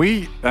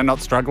 We are not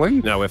struggling.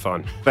 No, we're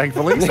fine.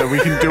 Thankfully, so we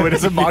can do it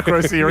as a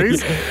micro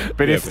series.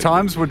 But if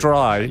times were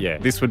dry,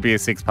 this would be a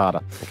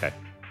 6-parter. Okay.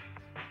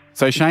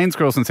 So Shane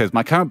Squirrelson says,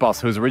 my current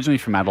boss, who is originally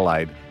from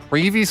Adelaide,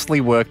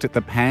 previously worked at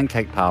the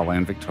Pancake Parlour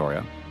in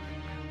Victoria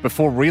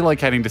before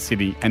relocating to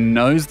Sydney and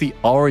knows the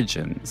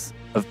origins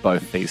of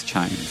both these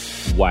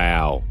chains.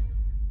 Wow.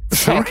 The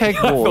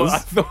Pancake Wars. I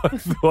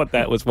thought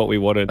that was what we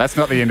wanted. That's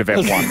not the end of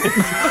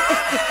F1.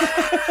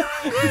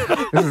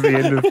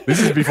 This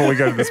is before we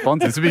go to the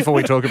sponsors. This is before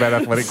we talk about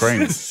Athletic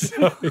Greens.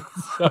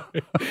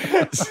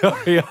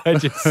 Sorry, I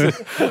just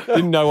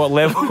didn't know what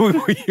level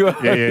you were.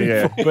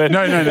 Yeah. But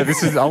no.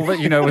 I'll let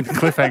you know when the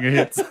cliffhanger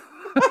hits.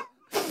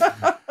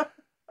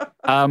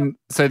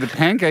 So the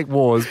Pancake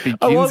Wars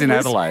begins in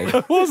Adelaide.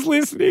 I was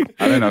listening.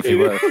 I don't know if you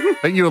were. I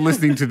think you were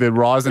listening to the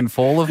rise and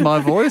fall of my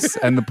voice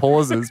and the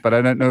pauses, but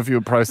I don't know if you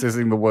were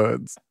processing the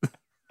words.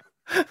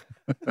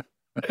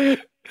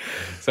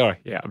 Sorry,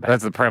 yeah.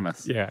 That's the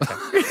premise. Yeah.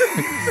 Okay.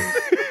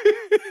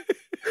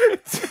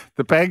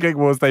 The Pancake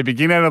Wars, they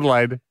begin in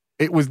Adelaide.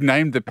 It was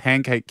named the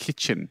Pancake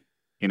Kitchen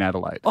in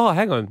Adelaide. Oh,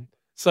 hang on.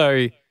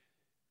 So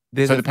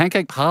the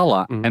Pancake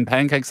Parlour and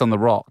Pancakes on the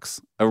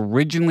Rocks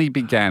originally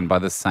began by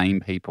the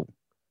same people.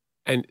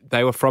 And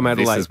they were from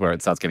Adelaide. This is where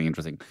it starts getting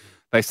interesting.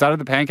 They started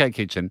the Pancake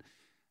Kitchen.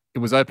 It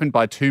was opened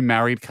by 2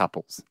 married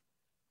couples.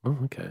 Oh,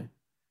 okay.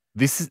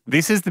 This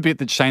is the bit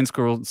that Shane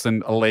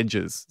Squirrelson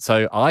alleges.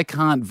 So I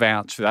can't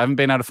vouch. I haven't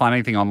been able to find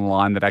anything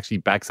online that actually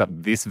backs up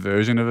this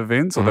version of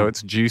events, although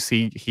it's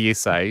juicy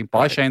hearsay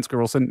by Shane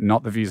Squirrelson,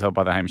 not the views held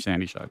by the Hamish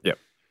Andy Show. Yep.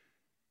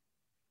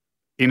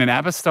 In an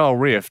ABBA-style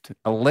rift,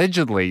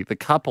 allegedly the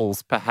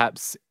couples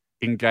perhaps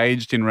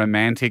engaged in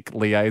romantic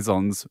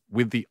liaisons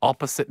with the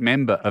opposite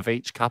member of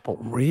each couple.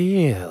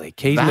 Really?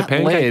 Keys in the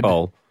pancake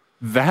bowl?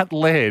 That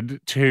led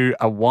to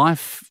a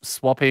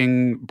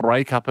wife-swapping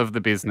breakup of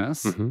the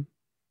business. Mm-hmm.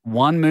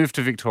 One moved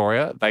to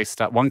Victoria.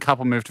 One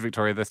couple moved to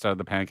Victoria. They started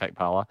the Pancake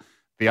Parlour.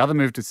 The other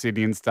moved to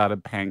Sydney and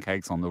started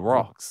Pancakes on the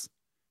Rocks.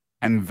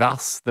 And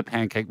thus the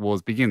Pancake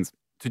Wars begins.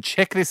 To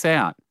check this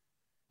out,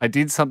 I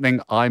did something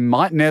I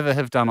might never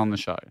have done on the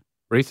show.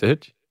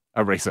 Research?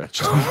 A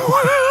research.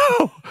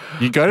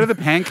 You go to the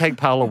Pancake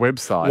Parlour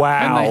website.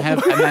 Wow. And they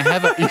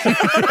have a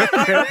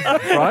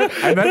right?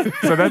 And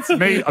so that's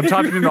me. I'm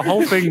typing in the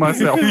whole thing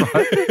myself,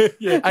 right?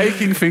 Yeah.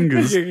 Aching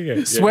fingers.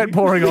 Sweat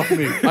pouring off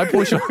me. I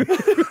push on.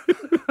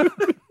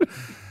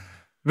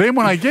 Then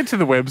when I get to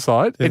the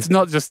website, it's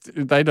not just,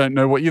 they don't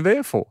know what you're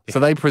there for. So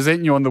they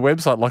present you on the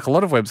website like a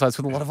lot of websites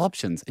with a lot of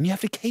options. And you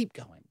have to keep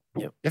going.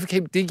 Yep. You have to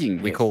keep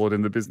digging, we call it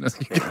in the business.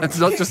 It's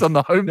not just on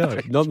the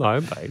homepage. No, not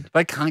on the homepage.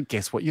 They can't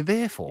guess what you're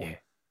there for. Yeah.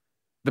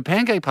 The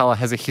Pancake Parlour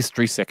has a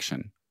history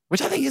section,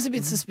 which I think is a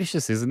bit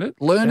suspicious, isn't it?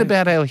 Learn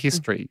about our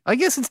history. I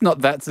guess it's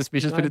not that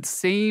suspicious, but it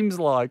seems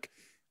like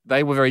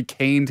they were very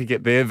keen to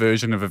get their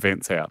version of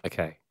events out.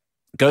 Okay.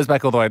 Goes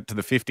back all the way to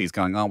the 50s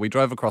going, we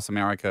drove across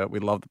America. We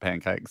loved the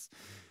pancakes.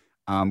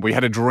 We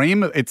had a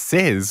dream. It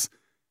says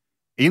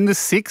in the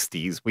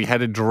 60s, we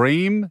had a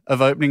dream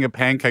of opening a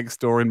pancake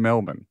store in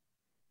Melbourne,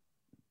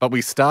 but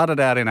we started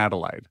out in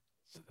Adelaide.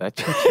 So that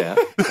checks out.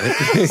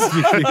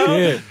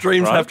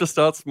 Dreams have to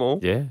start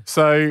small. Yeah.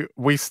 So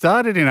we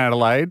started in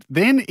Adelaide.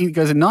 Then it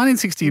goes in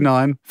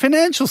 1969.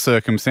 Financial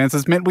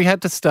circumstances meant we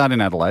had to start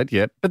in Adelaide.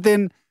 Yep. But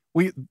then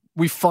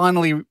we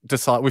finally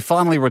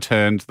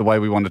returned the way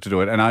we wanted to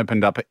do it and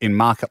opened up in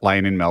Market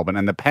Lane in Melbourne.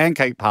 And the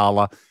Pancake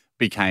Parlour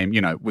became,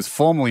 was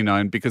formally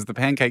known because the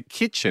Pancake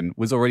Kitchen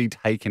was already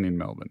taken in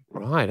Melbourne.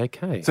 Right,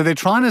 okay. So they're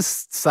trying to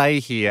say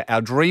here,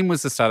 our dream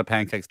was to start a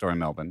pancake store in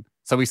Melbourne.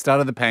 So we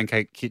started the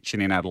Pancake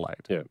Kitchen in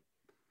Adelaide. Yeah.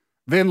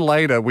 Then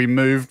later we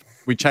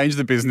changed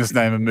the business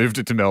name and moved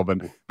it to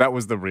Melbourne. That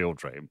was the real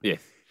dream. Yeah.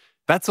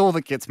 That's all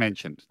that gets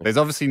mentioned. There's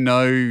obviously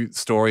no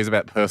stories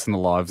about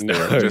personal lives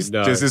there. Just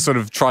this sort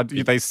of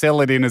they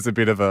sell it in as a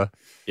bit of a,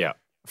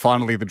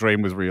 finally the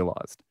dream was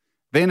realised.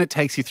 Then it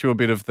takes you through a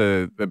bit of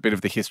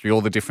the history,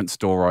 all the different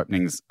store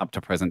openings up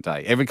to present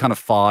day. Every kind of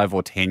 5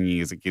 or 10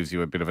 years, it gives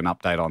you a bit of an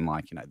update on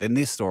then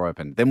this store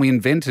opened. Then we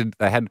invented,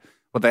 they had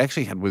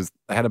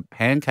a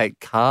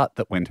pancake cart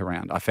that went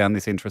around. I found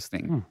this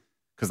interesting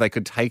because they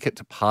could take it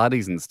to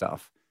parties and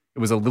stuff. It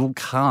was a little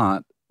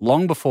cart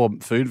long before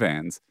food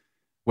vans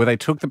where they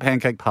took the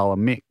Pancake Parlour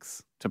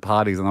mix to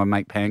parties and they would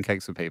make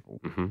pancakes for people.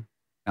 Mm-hmm.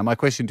 Now, my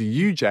question to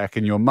you, Jack,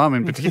 and your mum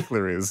in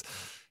particular is,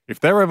 if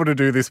they were able to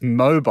do this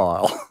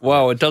mobile.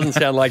 Well, it doesn't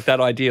sound like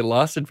that idea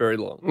lasted very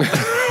long.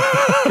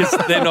 Because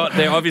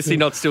they're obviously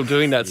not still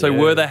doing that. So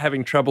were they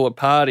having trouble at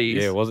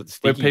parties? Yeah, was it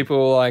sticky? Where people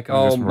were like,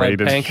 my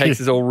pancakes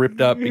is all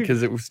ripped up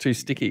because it was too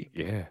sticky.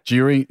 Yeah.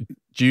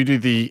 Due to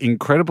the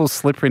incredible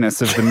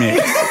slipperiness of the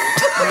mix.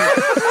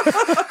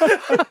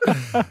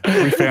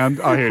 We found,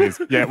 here it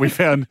is. Yeah, we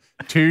found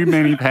too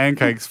many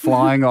pancakes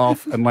flying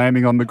off and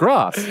landing on the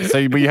grass.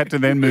 So we had to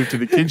then move to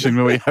the kitchen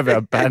where we have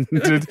our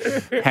banded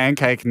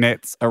pancake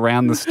nets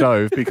around the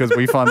stove because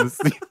we find this.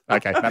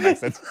 Okay, that makes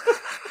sense.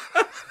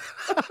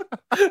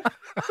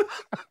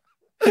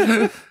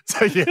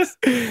 So yes,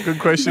 good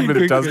question, but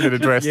it does get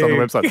addressed on the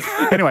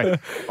website. Anyway,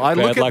 I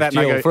look at that and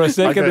I go, for a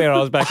second there, I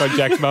was back on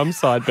Jack's mum's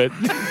side, but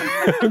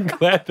I'm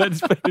glad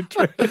that's been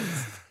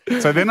addressed.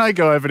 So then I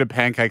go over to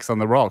Pancakes on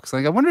the Rocks.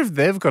 I wonder if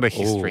they've got a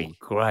history. Oh,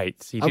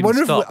 great. So you I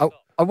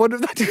wonder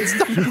if they didn't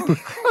stop.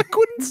 I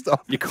couldn't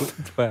stop. You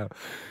couldn't. Wow.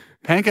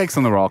 Pancakes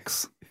on the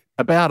Rocks,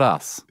 about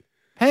us.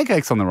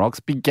 Pancakes on the Rocks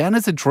began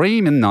as a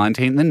dream in the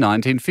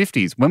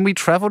 1950s when we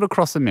travelled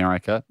across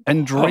America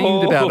and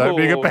dreamed about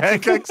opening a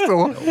pancake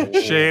store.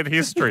 Shared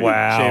history.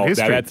 Wow. Shared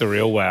history. That's a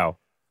real wow.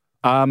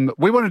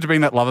 We wanted to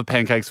bring that love of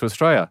pancakes to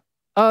Australia.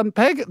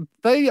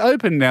 They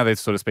opened, now they're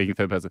sort of speaking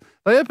third person,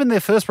 they opened their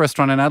first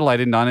restaurant in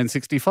Adelaide in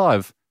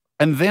 1965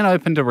 and then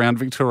opened around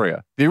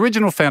Victoria. The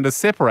original founders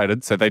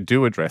separated, so they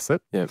do address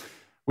it,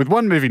 with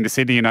one moving to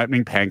Sydney and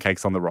opening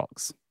Pancakes on the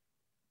Rocks.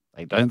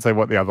 They don't say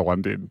what the other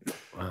one did.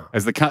 Wow.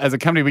 As a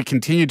company, we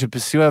continued to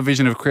pursue our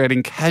vision of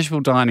creating casual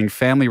dining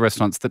family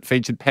restaurants that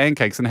featured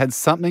pancakes and had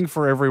something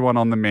for everyone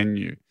on the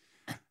menu.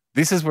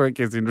 This is where it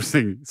gets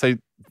interesting. So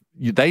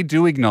they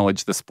do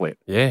acknowledge the split.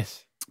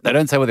 Yes. They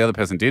don't say what the other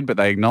person did, but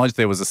they acknowledge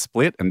there was a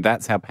split, and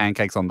that's how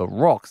Pancakes on the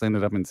Rocks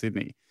ended up in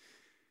Sydney.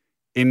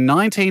 In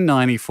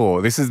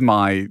 1994, this is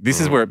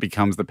where it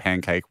becomes the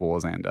pancake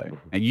wars, Ando.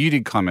 Now, you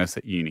did commerce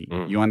at uni.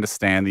 You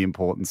understand the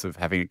importance of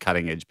having a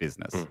cutting-edge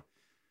business.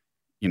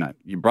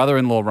 Your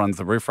brother-in-law runs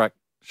the roof rack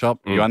shop.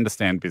 You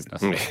understand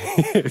business.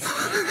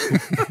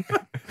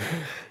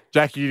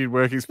 Jack, you did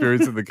work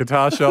experience at the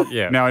guitar shop.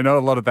 Yeah. Now, I know a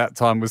lot of that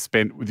time was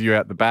spent with you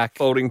out the back.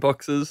 Folding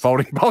boxes.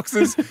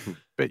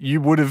 But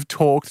you would have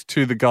talked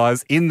to the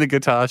guys in the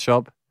guitar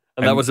shop.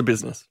 And that was a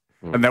business.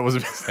 And that was a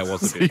business. That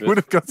was a So business. you would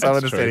have got some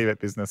That's understanding true. about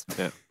business.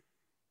 Yeah.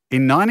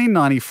 In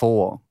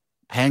 1994,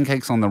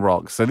 Pancakes on the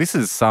Rocks. So this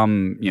is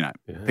some,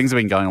 things have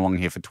been going along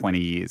here for 20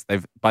 years.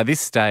 By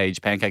this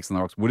stage, Pancakes on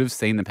the Rocks would have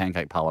seen the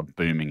Pancake Parlour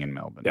booming in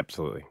Melbourne.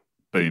 Absolutely.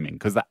 Booming.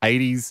 Because the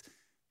 80s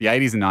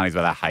and 90s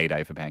were the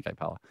heyday for Pancake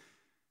Parlour.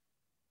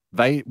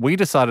 We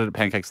decided at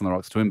Pancakes on the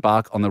Rocks to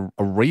embark on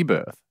a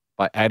rebirth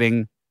by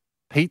adding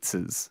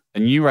pizzas, a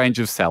new range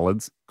of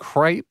salads,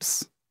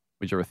 crepes,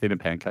 which are a thinner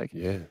pancake,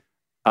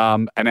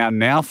 and our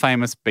now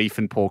famous beef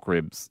and pork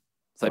ribs.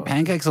 So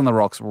Pancakes on the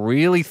Rocks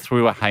really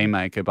threw a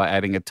haymaker by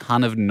adding a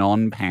ton of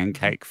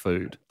non-pancake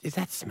food. Is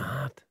that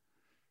smart?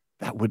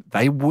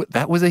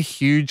 That was a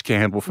huge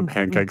gamble for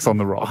Pancakes on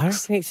the Rocks. I don't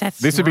think that's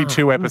This would be smart.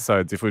 2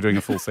 episodes if we're doing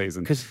a full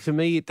season. Because to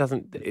me, it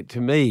doesn't.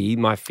 To me,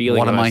 my feeling.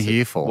 What am I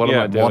here for? What am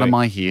I doing? What am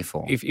I here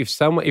for?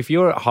 If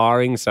you're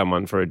hiring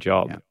someone for a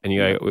job and you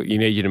go, you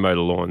need you to mow the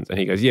lawns, and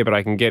he goes, yeah, but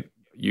I can get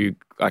you.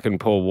 I can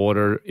pour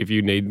water if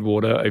you need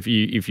water. If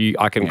you,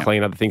 I can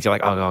clean other things. You're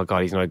like, oh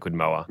god, he's not a good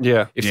mower.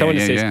 Yeah. If someone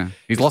says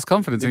he's lost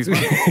confidence in his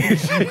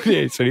mouth.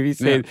 yeah, so if he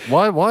said,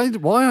 why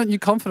aren't you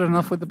confident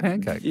enough with the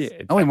pancakes? Yeah,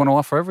 I only want to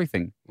offer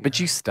everything. But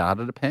you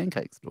started a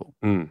pancake store.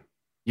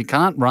 You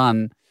can't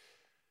run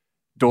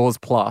Doors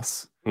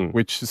Plus,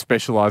 which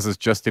specializes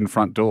just in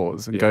front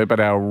doors, and go, but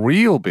our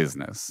real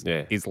business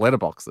is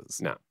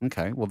letterboxes. No.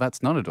 Okay, well,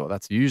 that's not a door.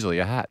 That's usually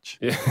a hatch.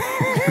 Yeah.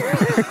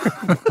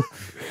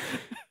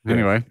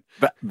 Anyway,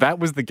 that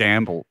was the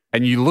gamble.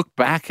 And you look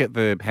back at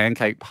the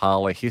Pancake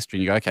Parlour history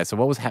and you go, okay, so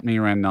what was happening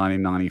around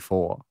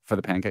 1994 for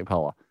the Pancake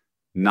Parlour?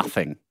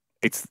 Nothing.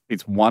 It's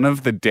one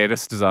of the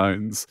deadest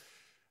zones.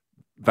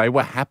 They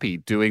were happy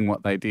doing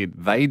what they did.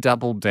 They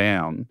doubled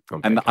down.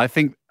 And I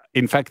think,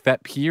 in fact,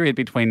 that period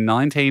between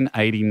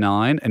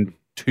 1989 and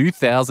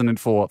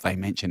 2004, they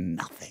mention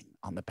nothing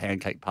on the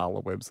Pancake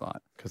Parlour website.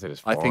 Because it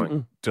is I fine.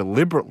 think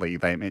deliberately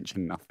they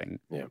mentioned nothing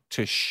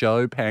to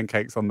show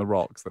Pancakes on the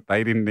Rocks that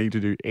they didn't need to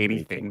do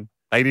anything.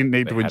 They didn't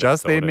need to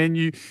adjust their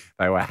menu.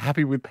 They were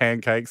happy with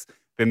Pancakes.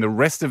 Then the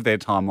rest of their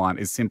timeline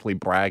is simply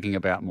bragging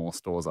about more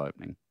stores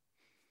opening.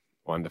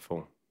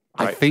 Wonderful.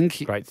 I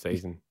think great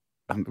season.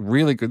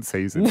 Really good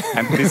season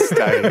at this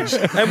stage.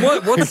 And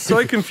what's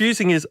so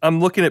confusing is I'm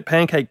looking at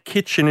Pancake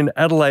Kitchen in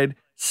Adelaide,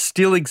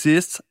 still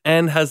exists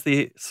and has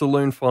the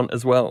saloon font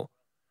as well.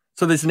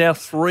 So there's now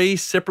 3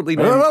 separately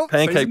named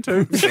Pancake.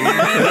 Season 2.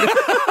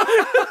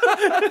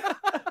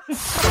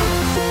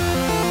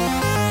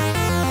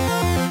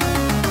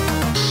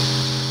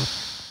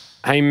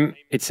 Hey,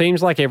 it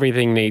seems like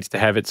everything needs to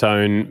have its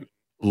own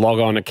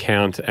log-on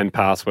account and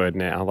password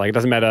now. Like, it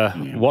doesn't matter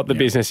what the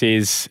business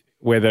is,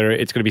 whether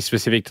it's going to be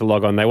specific to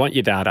log on. They want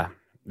your data.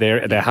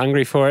 They're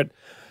hungry for it.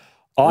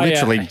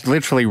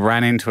 Literally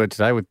ran into it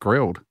today with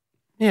Grilled.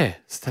 Yeah.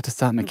 Had to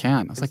start an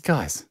account. I was like,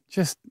 guys,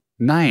 just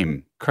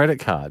name, credit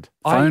card,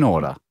 phone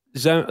order.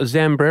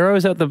 Zambrero,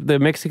 is that the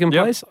Mexican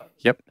place?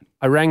 Yep.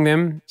 I rang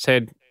them,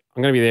 said,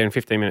 I'm going to be there in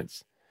 15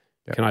 minutes.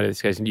 Can I do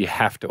this? And you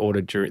have to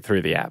order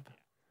through the app.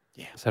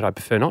 Yeah. I said, I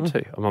prefer not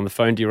to. I'm on the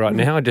phone to you right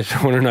now. I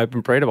just want an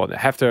open printable.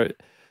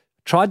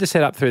 Tried to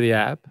set up through the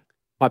app.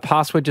 My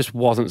password just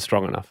wasn't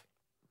strong enough.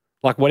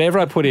 Like, whatever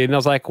I put in, I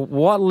was like,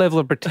 what level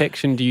of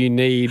protection do you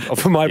need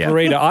for my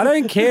burrito? I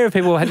don't care if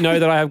people know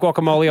that I have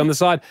guacamole on the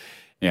side.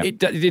 Yeah.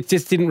 It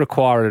just didn't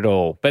require it at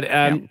all. But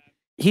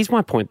here's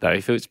my point, though.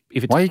 If it's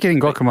Why are you getting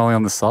guacamole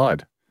on the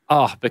side?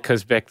 Oh,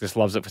 because Beck just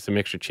loves it for some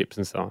extra chips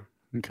and so on.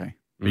 Okay.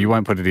 But you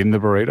won't put it in the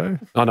burrito?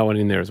 I know one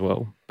in there as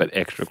well, but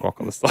extra guac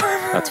on the side.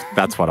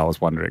 That's what I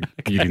was wondering.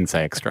 Okay. You didn't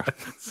say extra.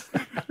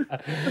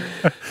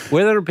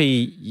 Whether it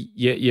be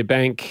your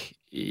bank,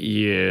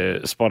 your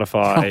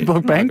Spotify.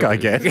 The bank, I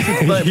guess.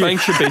 Bank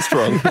should be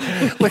strong.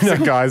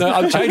 Listen, guys.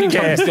 I'm changing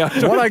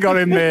what I got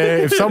in there,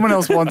 if someone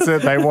else wants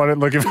it, they want it.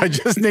 Look, if I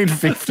just need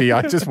 50,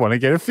 I just want to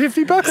get a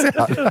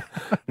 $50 out.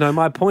 No,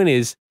 my point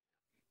is,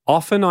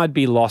 often I'd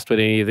be lost with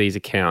any of these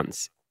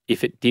accounts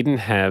if it didn't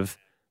have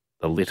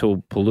the little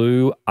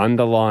blue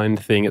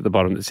underlined thing at the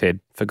bottom that said,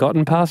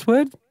 forgotten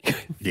password?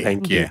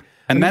 Thank you.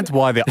 And that's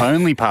why the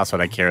only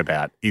password I care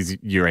about is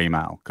your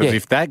email. Because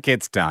if that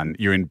gets done,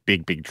 you're in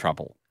big, big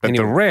trouble. But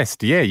the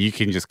rest, you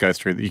can just go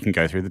through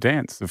the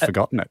dance of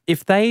forgotten it.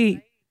 If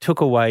they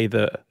took away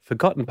the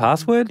forgotten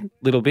password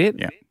little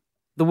bit,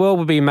 the world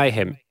would be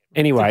mayhem.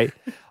 Anyway,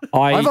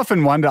 I've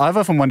often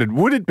wondered,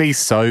 would it be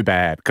so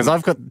bad? Because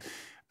I've got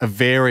a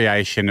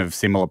variation of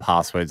similar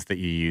passwords that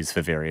you use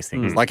for various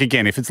things. Like,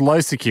 again, if it's low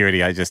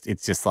security,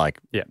 it's just like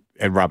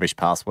a rubbish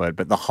password.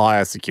 But the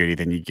higher security,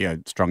 then you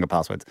get stronger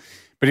passwords.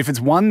 But if it's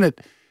one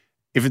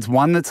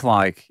that's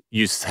like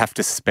you have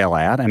to spell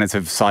out and it's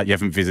a site you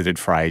haven't visited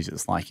for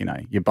ages, like,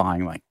 you're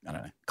buying like, I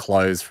don't know,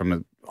 clothes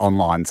from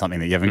online, something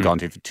that you haven't gone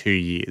to for 2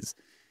 years.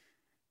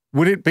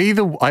 Would it be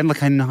I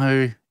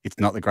know it's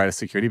not the greatest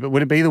security, but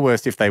would it be the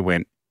worst if they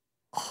went,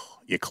 oh,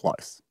 you're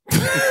close?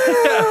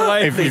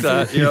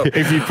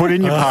 If you put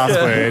in your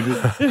password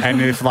and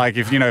if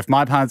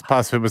my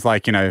password was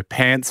like,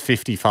 pants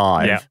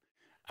 55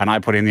 and I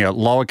put in the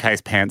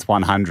lowercase pants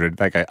 100,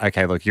 they go,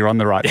 okay, look, you're on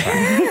the right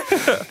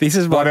track. This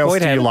is what else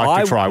do you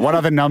like to try? What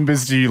other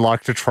numbers do you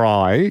like to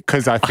try?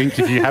 Because I think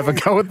if you have a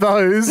go at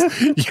those,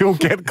 you'll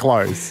get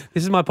close.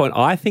 This is my point.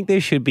 I think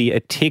there should be a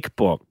tick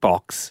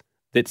box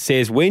that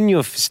says when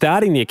you're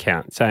starting the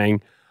account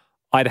saying,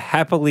 I'd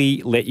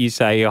happily let you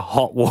say a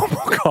hot, warm,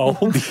 or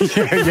cold.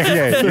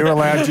 Yeah. You're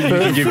allowed to. You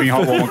can give me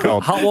hot, warm, or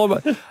cold. Hot,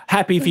 warm.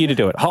 Happy for you to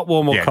do it. Hot,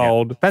 warm, or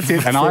cold. That's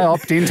it. And I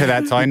opt into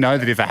that, so I know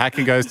that if a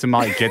hacker gets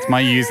my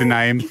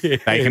username,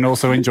 they can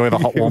also enjoy the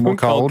hot, warm, or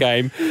cold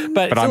game.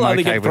 But still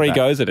only get 3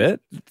 goes at it.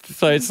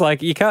 So it's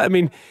like you can't. I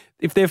mean,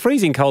 if they're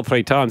freezing cold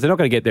 3 times, they're not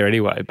going to get there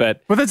anyway.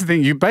 But that's the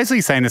thing. You're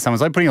basically saying to someone,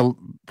 it's like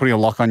putting a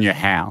lock on your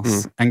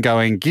house and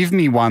going, give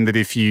me one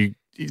that's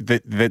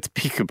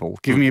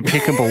pickable. Give me a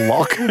pickable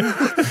lock.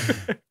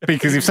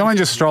 Because if someone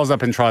just strolls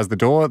up and tries the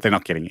door, they're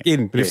not getting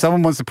it. But if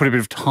someone wants to put a bit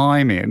of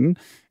time in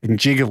and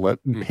jiggle it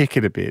and pick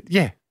it a bit,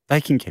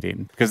 they can get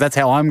in. Because that's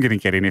how I'm going to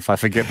get in if I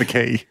forget the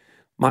key.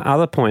 My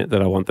other point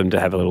that I want them to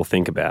have a little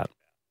think about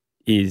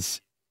is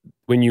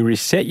when you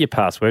reset your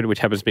password, which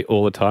happens to me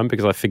all the time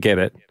because I forget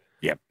it,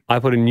 I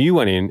put a new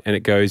one in and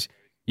it goes,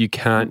 you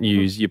can't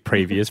use your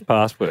previous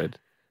password.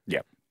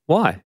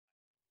 Why?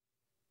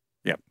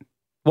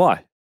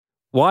 Why?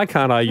 Why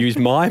can't I use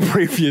my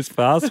previous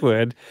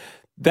password?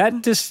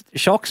 That just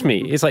shocks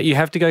me. It's like you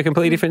have to go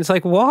completely different. It's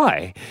like,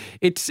 why?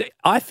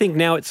 I think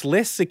now it's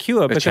less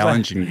secure. They're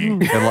challenging you.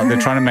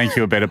 They're trying to make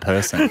you a better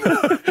person.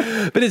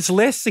 But it's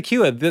less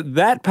secure.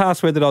 That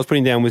password that I was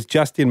putting down was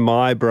just in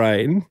my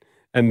brain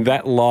and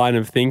that line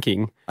of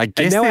thinking. I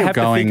guess and now I have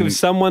to think of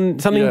something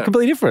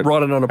completely different.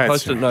 Write it on a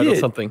Post-it note or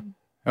something.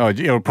 Oh,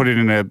 or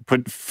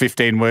put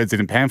 15 words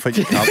in a pamphlet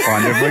you can't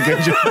find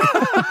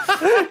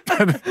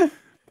it.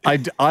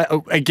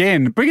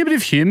 Again, bring a bit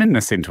of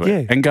humanness into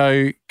it and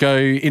go,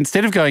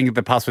 instead of going,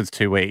 the password's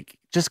too weak,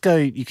 just go,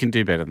 you can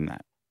do better than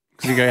that.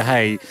 Because you go,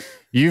 hey,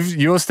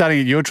 You're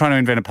trying to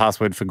invent a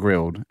password for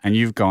grilled, and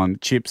you've gone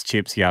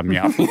chips, yum,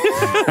 yum.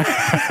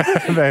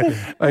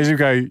 They should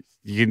go,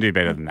 you can do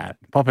better than that.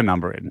 Pop a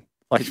number in.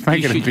 Like,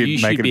 make it a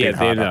bit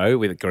harder. There,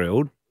 with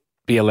grilled,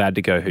 be allowed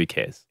to go, who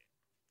cares?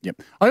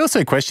 Yep. I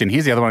also question,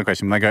 here's the other one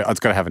question, when they go, it's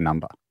got to have a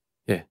number.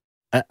 Yeah.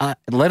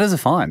 Letters are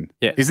fine.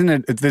 Yeah. Isn't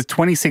it? There's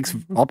 26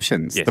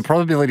 options. Yes. The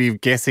probability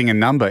of guessing a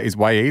number is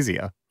way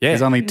easier. Yeah.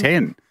 There's only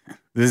 10.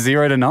 There's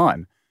 0 to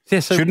 9. Yeah,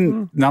 so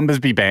shouldn't numbers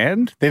be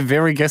banned? They're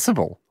very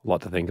guessable. A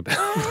lot to think about.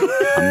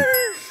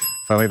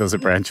 If only there was a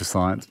branch of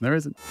science. There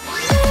isn't.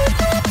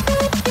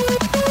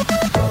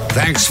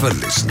 Thanks for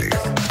listening.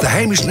 The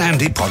Hamish and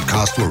Andy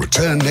podcast will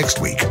return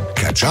next week.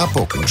 Catch up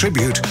or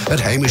contribute at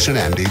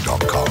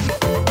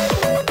hamishandandy.com.